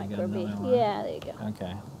You got micro B. another one. Yeah, there you go.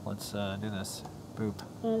 Okay, let's do this. Boop.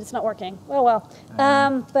 It's not working. Oh well.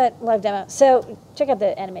 But live demo. So check out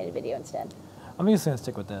the animated video instead. I'm just gonna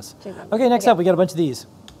stick with this. Check it. Okay, next Okay. up, we got a bunch of these.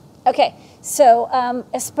 Okay, so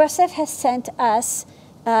Espressif has sent us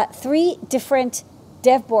 3 different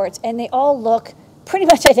dev boards, and they all look pretty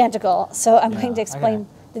much identical. So I'm going to explain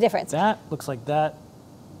the difference. That looks like that.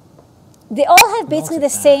 They all have basically the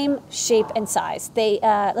looks like same shape and size. They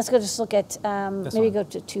let's go just look at maybe one. go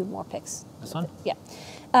to 2 more pics. This one? Yeah.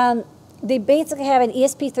 They basically have an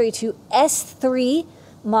ESP32 S3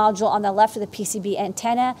 module on the left of the PCB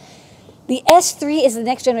antenna. The S3 is the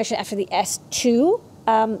next generation after the S2.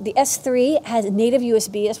 The S3 has native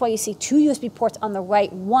USB. That's why you see 2 USB ports on the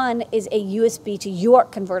right. One is a USB to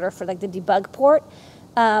UART converter for like the debug port,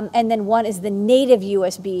 and then one is the native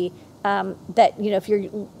USB that, you know, if you're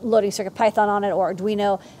loading CircuitPython on it or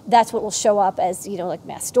Arduino, that's what will show up as, you know, like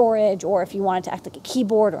mass storage, or if you want it to act like a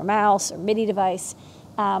keyboard or mouse or MIDI device.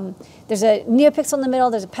 There's a NeoPixel in the middle,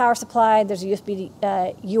 there's a power supply, there's a USB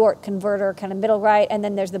UART converter kind of middle right, and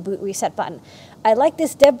then there's the boot reset button. I like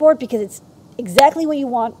this dev board because it's exactly what you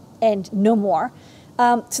want and no more.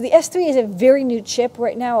 So the S3 is a very new chip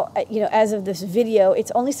right now. You know, as of this video, it's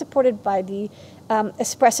only supported by the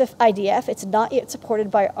Espressif IDF. It's not yet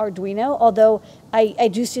supported by Arduino, although I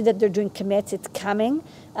do see that they're doing commits. It's coming.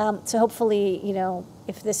 So hopefully, you know,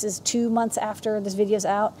 if this is 2 months after this video's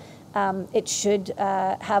out, it should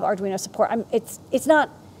have Arduino support. It's not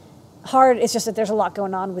hard. It's just that there's a lot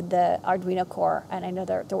going on with the Arduino core, and I know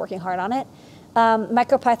they're working hard on it.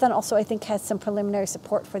 MicroPython also, I think, has some preliminary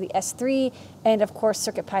support for the S3, and of course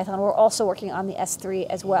CircuitPython. We're also working on the S3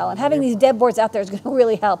 as well, and having these dev boards out there is going to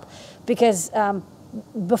really help, because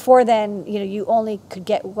before then, you know, you only could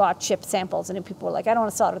get raw chip samples, and then people were like, I don't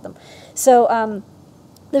want to solder them. So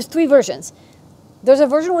there's 3 versions. There's a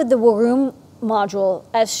version with the Waroom module,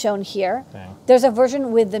 as shown here. Okay. There's a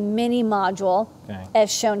version with the mini module, as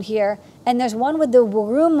shown here. And there's one with the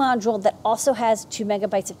Waroom module that also has 2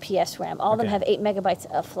 megabytes of PS RAM. All of them have 8 megabytes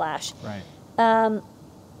of flash. Right.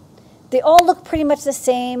 They all look pretty much the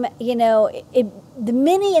same. You know, the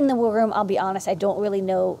mini and the Waroom, I'll be honest, I don't really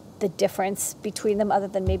know the difference between them, other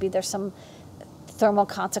than maybe there's some thermal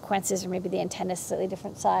consequences, or maybe the antenna is slightly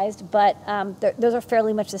different sized. But those are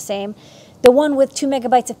fairly much the same. The one with 2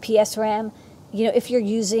 megabytes of PS RAM, you know, if you're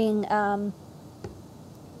using,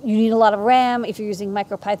 you need a lot of RAM. If you're using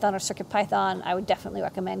MicroPython or CircuitPython, I would definitely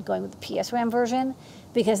recommend going with the PS RAM version,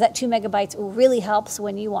 because that 2 megabytes really helps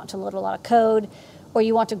when you want to load a lot of code, or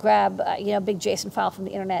you want to grab you know, a big JSON file from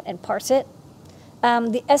the internet and parse it.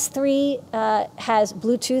 The S3 has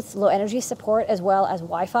Bluetooth Low Energy support as well as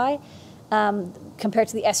Wi-Fi, compared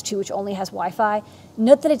to the S2, which only has Wi-Fi.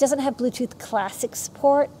 Note that it doesn't have Bluetooth Classic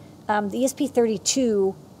support. The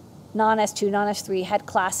ESP32 non-S2, non-S3 had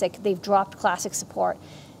Classic. They've dropped Classic support.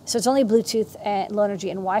 So it's only Bluetooth and Low Energy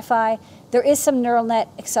and Wi-Fi. There is some neural net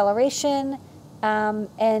acceleration,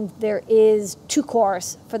 and there is 2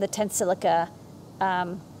 cores for the Tensilica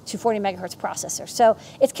 240 megahertz processor. So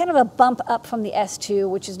it's kind of a bump up from the S2,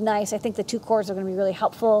 which is nice. I think the 2 cores are going to be really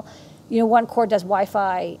helpful. You know, one core does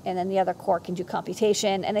Wi-Fi, and then the other core can do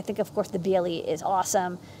computation. And I think, of course, the BLE is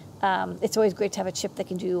awesome. It's always great to have a chip that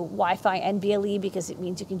can do Wi-Fi and BLE, because it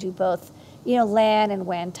means you can do both, you know, LAN and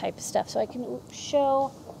WAN type of stuff. So I can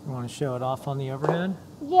show. You want to show it off on the overhead?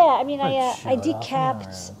 Yeah, I mean, Let's show I it off on the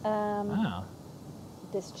decapped Wow.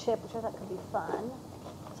 this chip, which I thought could be fun.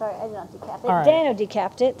 Sorry, I did not decap it. All right. Dano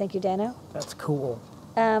decapped it. Thank you, Dano. That's cool.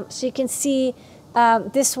 So you can see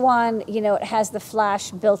this one, you know, it has the flash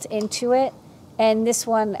built into it, and this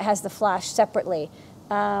one has the flash separately.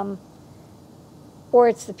 or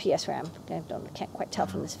it's the PSRAM. I can't quite tell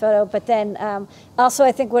from this photo. But then also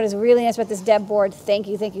I think what is really nice about this dev board, thank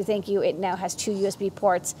you, it now has 2 USB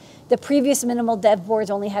ports. The previous minimal dev boards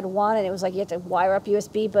only had 1, and it was like you had to wire up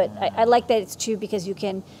USB, but I like that it's 2 because you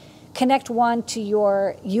can connect one to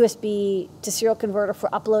your USB to serial converter for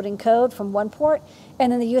uploading code from one port,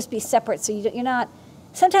 and then the USB separate, so you're not,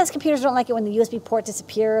 sometimes computers don't like it when the USB port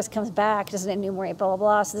disappears, comes back, doesn't enumerate, blah, blah,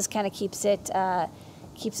 blah, so this kind of keeps it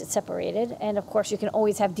separated. And of course, you can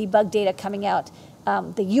always have debug data coming out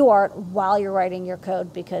the UART while you're writing your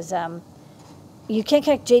code, because you can't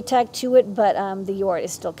connect JTAG to it, but the UART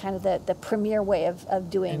is still kind of the premier way of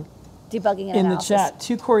doing debugging and analysis. In the chat,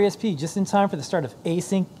 2-core ESP, just in time for the start of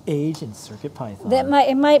async age in CircuitPython.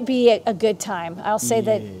 It might be a good time. I'll say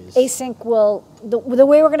that async will, the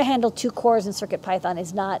way we're going to handle 2 cores in CircuitPython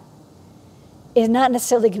is not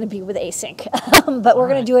necessarily going to be with async, but we're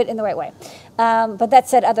going to do it in the right way. But that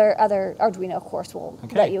said, other Arduino, of course, will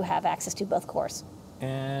let you have access to both cores.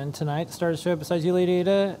 And tonight, to start the show, besides you, Lady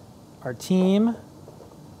Ada, our team,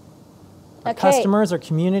 our customers, our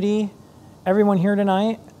community, everyone here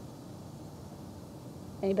tonight.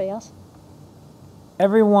 Anybody else?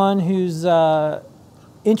 Everyone who's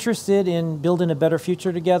interested in building a better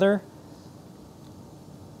future together.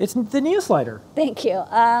 It's the NeoSlider. Thank you.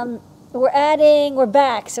 We're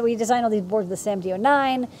back. So we designed all these boards with the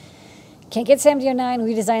SAMD09. Can't get SAMD09.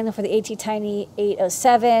 We designed them for the ATtiny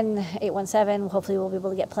 817. Hopefully we'll be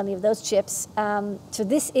able to get plenty of those chips. So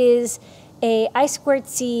this is a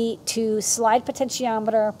I2C to slide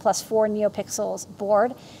potentiometer plus 4 NeoPixels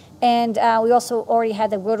board. And we also already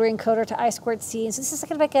had the rotary encoder to I2C. And so this is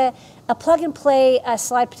kind of like a plug-and-play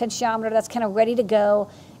slide potentiometer that's kind of ready to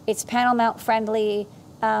go. It's panel mount friendly.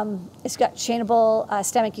 It's got chainable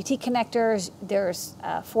STEMMA QT connectors. There's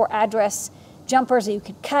 4 address jumpers that you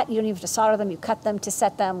could cut. You don't even have to solder them. You cut them to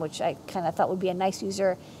set them, which I kind of thought would be a nice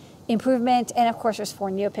user improvement. And of course, there's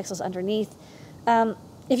 4 NeoPixels underneath.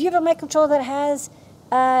 If you have a microcontroller that has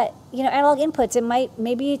analog inputs,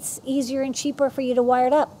 maybe it's easier and cheaper for you to wire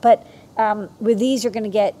it up. But with these, you're going to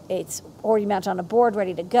get, it's already mounted on a board,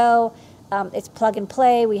 ready to go. It's plug and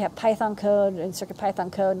play. We have Python code and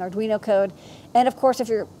CircuitPython code and Arduino code. And of course, if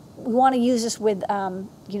we want to use this with,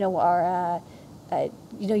 our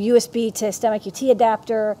USB to STEMMA QT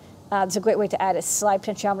adapter, it's a great way to add a slide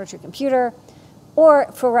potentiometer to your computer.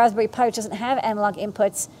 Or for Raspberry Pi, which doesn't have analog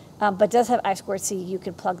inputs, but does have I2C, you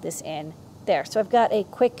can plug this in there. So I've got a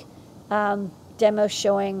quick demo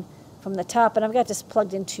showing from the top, and I've got this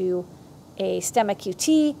plugged into a STEMMA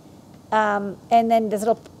QT, and then there's a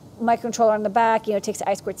little microcontroller on the back, takes the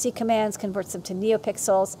I2C commands, converts them to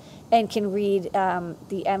NeoPixels, and can read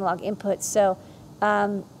the analog inputs. So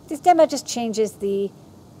this demo just changes the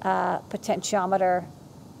potentiometer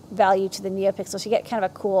value to the NeoPixels. You get kind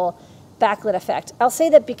of a cool backlit effect. I'll say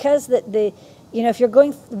that because if you're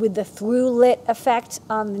going with the through lit effect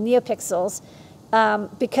on the NeoPixels,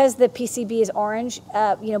 because the PCB is orange,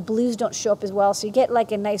 blues don't show up as well. So you get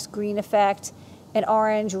like a nice green effect, and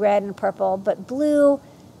orange, red, and purple. But blue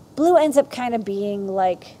ends up kind of being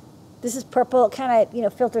like, this is purple. It kind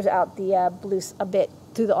of filters out the blues a bit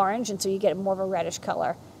through the orange, and so you get more of a reddish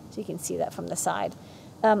color. So you can see that from the side.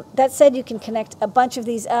 That said, you can connect a bunch of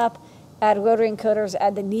these up, add rotary encoders,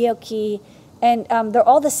 add the Neo key, and they're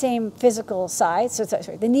all the same physical size. So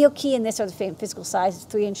sorry, the Neo key and this are the same physical size. It's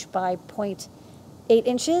 3" by 0.8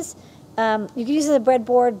 inches. You can use it as a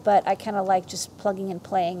breadboard, but I kind of like just plugging and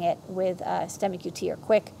playing it with STEMMA QT or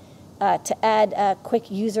QUIC to add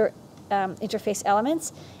quick user interface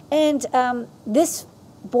elements. And this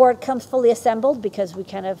board comes fully assembled because we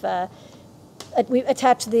kind of we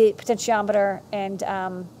attach the potentiometer and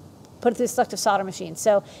put it through the selective solder machine.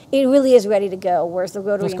 So it really is ready to go, whereas the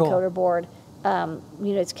rotary encoder board,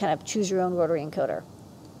 it's kind of choose your own rotary encoder.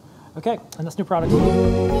 Okay, and that's new product.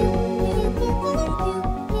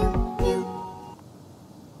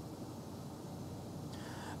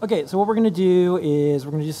 Okay, so what we're going to do is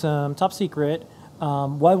we're going to do some top secret.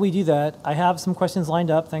 While we do that, I have some questions lined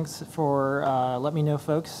up. Thanks for letting me know,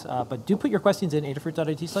 folks. But do put your questions in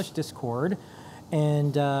adafruit.it/discord,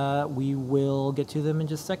 and we will get to them in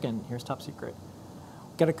just a second. Here's top secret.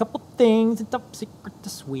 Got a couple things in top secret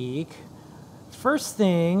this week. First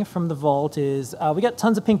thing from the vault is we got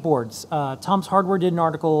tons of pink boards. Tom's Hardware did an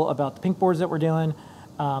article about the pink boards that we're doing.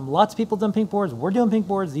 Lots of people have done pink boards. We're doing pink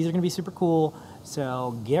boards. These are going to be super cool.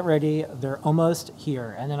 So get ready. They're almost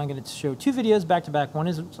here. And then I'm going to show 2 videos back to back. One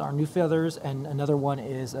is our new feathers, and another one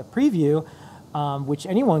is a preview, which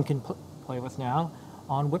anyone can play with now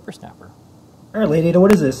on Whippersnapper. All right, Lady Ada,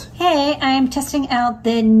 what is this? Hey, I'm testing out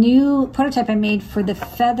the new prototype I made for the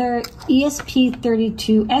Feather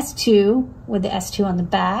ESP32S2 with the S2 on the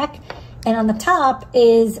back. And on the top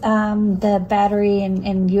is the battery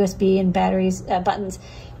and USB and batteries buttons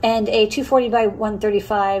and a 240 by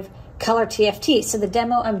 135 color TFT. So the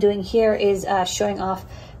demo I'm doing here is showing off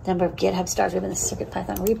the number of GitHub stars we have in the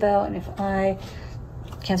CircuitPython repo. And if I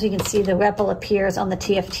can, so you can see the REPL appears on the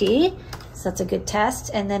TFT. So that's a good test.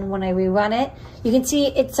 And then when I rerun it, you can see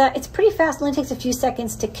it's pretty fast. It only takes a few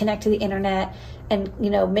seconds to connect to the internet and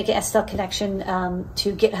make an SSL connection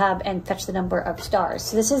to GitHub and fetch the number of stars.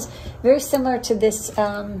 So this is very similar to this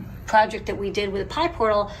project that we did with the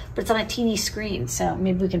PyPortal, but it's on a teeny screen. So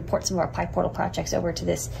maybe we can port some of our PyPortal projects over to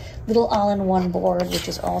this little all-in-one board, which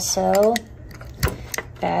is also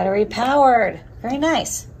battery powered. Very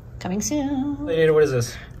nice. Coming soon. Lady Ada, what is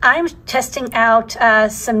this? I'm testing out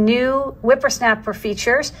some new Whippersnapper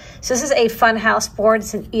features. So this is a Funhouse board.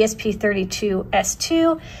 It's an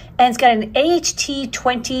ESP32S2, and it's got an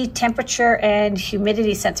AHT20 temperature and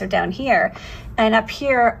humidity sensor down here. And up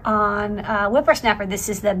here on Whippersnapper, this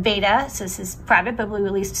is the beta. So this is private, but will be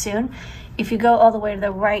released soon. If you go all the way to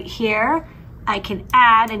the right here, I can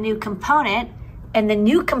add a new component, and the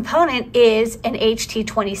new component is an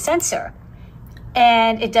HT20 sensor.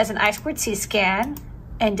 And it does an I2C scan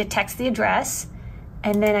and detects the address.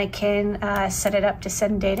 And then I can set it up to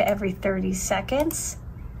send data every 30 seconds.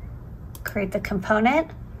 Create the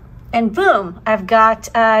component. And boom, I've got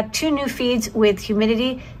 2 new feeds with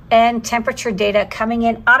humidity and temperature data coming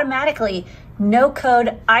in automatically. No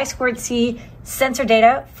code I2C sensor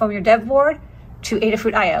data from your dev board to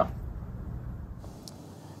Adafruit IO.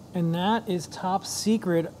 And that is top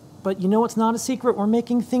secret. But you know what's not a secret? We're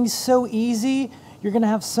making things so easy. You're going to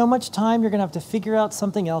have so much time, you're going to have to figure out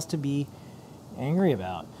something else to be angry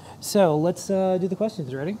about. So let's do the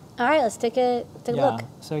questions. You ready? All right, let's take a look.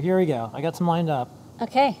 So here we go. I got some lined up.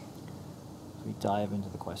 Okay. We dive into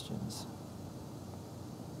the questions.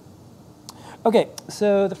 Okay,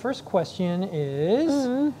 so the first question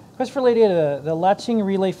is, question for Lady Ada, the latching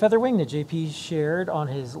relay Featherwing that JP shared on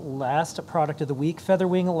his last product of the week,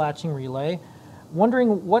 Featherwing latching relay.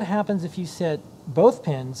 Wondering what happens if you set both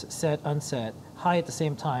pins, set, unset, high at the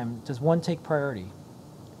same time. Does one take priority?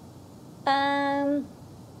 I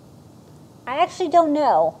actually don't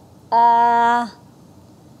know. I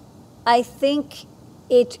think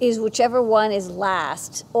it is whichever one is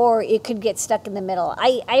last, or it could get stuck in the middle.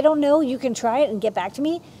 I don't know. You can try it and get back to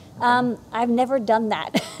me. Okay. I've never done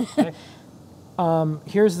that. Okay.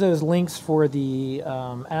 Here's those links for the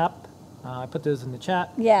app. I put those in the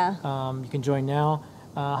chat. Yeah. You can join now.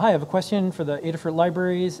 Hi, I have a question for the Adafruit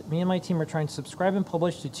libraries. Me and my team are trying to subscribe and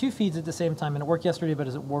publish to 2 feeds at the same time, and it worked yesterday, but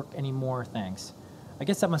does it work anymore? Thanks. I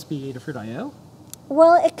guess that must be Adafruit IO.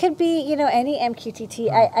 Well, it could be, any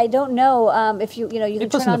MQTT. I don't know if you can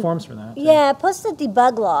post turn in the forms for that. Yeah, post the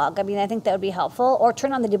debug log. I mean, I think that would be helpful. Or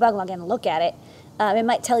turn on the debug log and look at it. It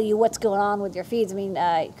might tell you what's going on with your feeds. I mean,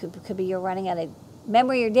 it could be you're running out of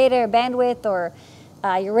memory or data or bandwidth, or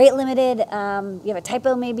you're rate limited. You have a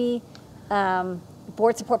typo maybe.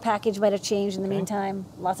 Board support package might have changed in the meantime.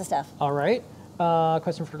 Lots of stuff. All right.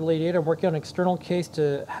 Question for Lady Ada. I'm working on an external case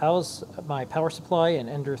to house my power supply and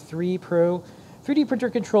Ender 3 Pro 3D printer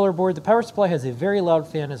controller board. The power supply has a very loud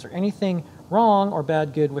fan. Is there anything wrong or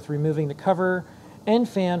bad good with removing the cover and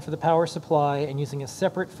fan for the power supply and using a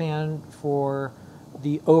separate fan for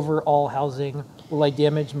the overall housing? Will I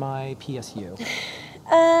damage my PSU?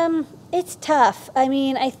 It's tough. I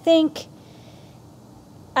mean, I think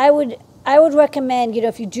I would recommend,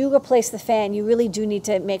 if you do replace the fan, you really do need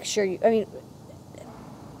to make sure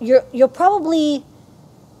you'll probably,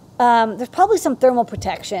 there's probably some thermal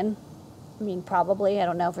protection. I mean, probably, I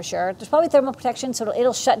don't know for sure. There's probably thermal protection, so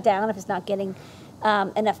it'll shut down if it's not getting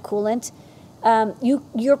enough coolant.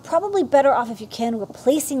 You're probably better off, if you can,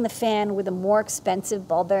 replacing the fan with a more expensive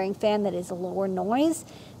ball bearing fan that is a lower noise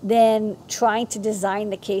than trying to design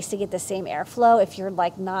the case to get the same airflow if you're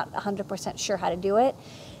not 100% sure how to do it.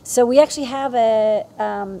 So we actually have a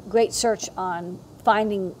great search on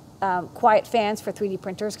finding quiet fans for 3D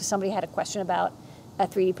printers, because somebody had a question about a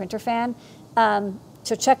 3D printer fan.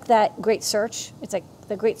 So check that great search. It's like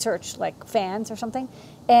the great search, like fans or something,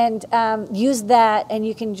 and use that, and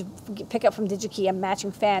you can pick up from DigiKey a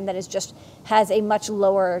matching fan that has a much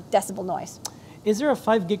lower decibel noise. Is there a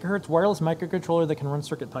 5 gigahertz wireless microcontroller that can run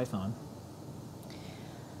CircuitPython?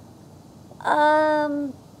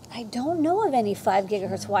 I don't know of any 5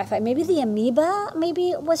 gigahertz Wi-Fi. Maybe the Amoeba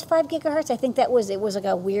maybe was 5 gigahertz. I think it was like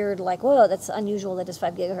a weird, like, whoa, that's unusual that it's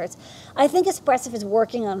 5 gigahertz. I think Espressif is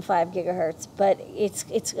working on 5 gigahertz, but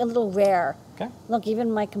it's a little rare. Okay. Look,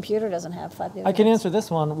 even my computer doesn't have 5 gigahertz. I can answer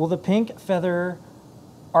this one. Will the Pink Feather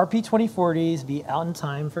RP2040s be out in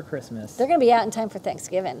time for Christmas? They're going to be out in time for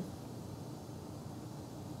Thanksgiving.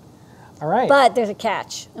 All right. But there's a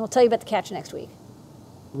catch, and we'll tell you about the catch next week.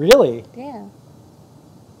 Really? Yeah.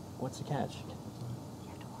 What's the catch?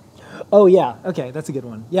 Oh, yeah. Okay, that's a good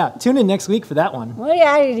one. Yeah, tune in next week for that one. Well,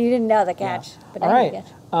 yeah, you didn't know the catch. Yeah. But All I know right. the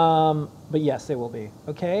catch. But yes, they will be.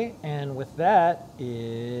 Okay, and with that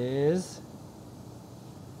is...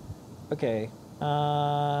 Okay.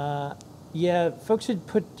 Yeah, folks should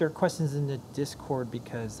put their questions in the Discord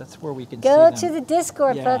because that's where we can Go see them. to the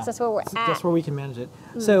Discord, Yeah. folks. That's where we're at. That's where we can manage it.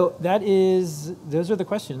 So those are the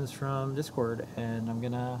questions from Discord, and I'm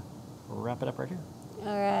going to wrap it up right here.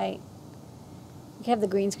 All right. You can have the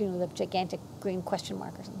green screen with a gigantic green question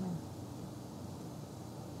mark or something.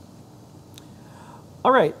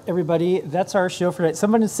 All right, everybody, that's our show for tonight.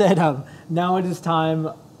 Someone said, now it is time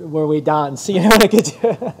where we dance. So you know what I could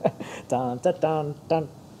do? Dun, dun, dun, dun,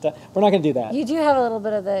 dun. We're not going to do that. You do have a little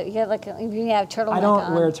bit of the, you have like, you have turtleneck I don't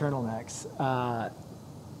on. wear turtlenecks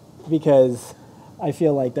because I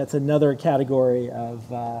feel like that's another category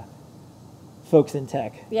of folks in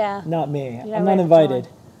tech. Yeah. Not me. You're I'm not not wearing a invited.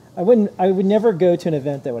 I would never go to an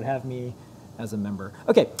event that would have me as a member.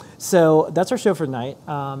 Okay, so that's our show for tonight.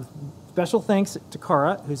 Special thanks to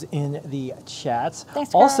Cara, who's in the chats.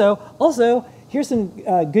 Thanks, Cara. Also, here's some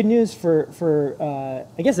good news for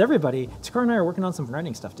I guess everybody. Takara and I are working on some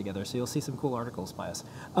writing stuff together, so you'll see some cool articles by us.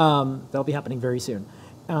 That'll be happening very soon.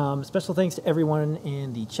 Special thanks to everyone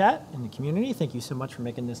in the chat, in the community. Thank you so much for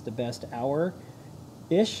making this the best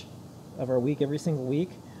hour-ish of our week every single week.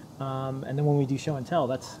 And then when we do show and tell,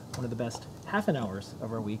 that's one of the best half an hours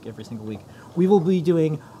of our week every single week. We will be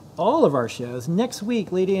doing all of our shows. Next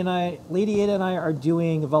week, Lady Ada and I are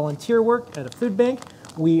doing volunteer work at a food bank.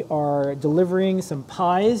 We are delivering some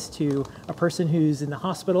pies to a person who's in the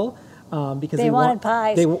hospital because they wanted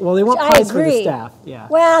pies. They want I pies for the agree. staff. Yeah.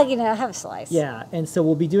 Well, have a slice. Yeah, and so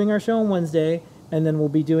we'll be doing our show on Wednesday, and then we'll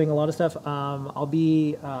be doing a lot of stuff.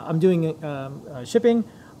 I'm doing shipping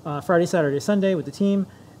Friday, Saturday, Sunday with the team.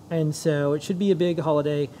 And so it should be a big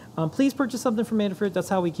holiday. Please purchase something from Adafruit. That's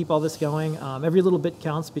how we keep all this going. Every little bit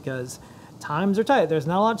counts because times are tight. There's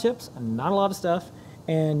not a lot of chips and not a lot of stuff.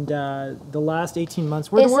 And the last 18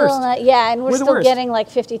 months, we're the worst. And we're still worst. getting like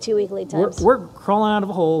 52 week lead times. We're crawling out of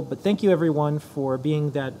a hole, but thank you everyone for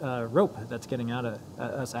being that rope that's getting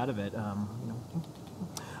us out of it.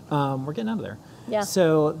 We're getting out of there. Yeah.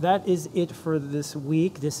 So that is it for this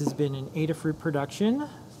week. This has been an Adafruit production.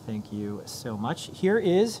 Thank you so much. Here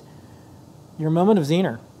is your moment of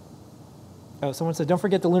Zener. Oh, someone said, don't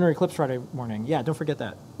forget the lunar eclipse Friday morning. Yeah, don't forget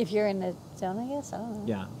that. If you're in the zone, I guess. I don't know.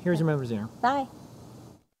 Yeah, here's your moment of Zener. Bye.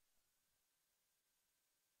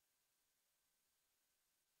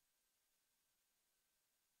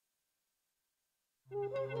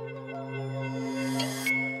 Thank you.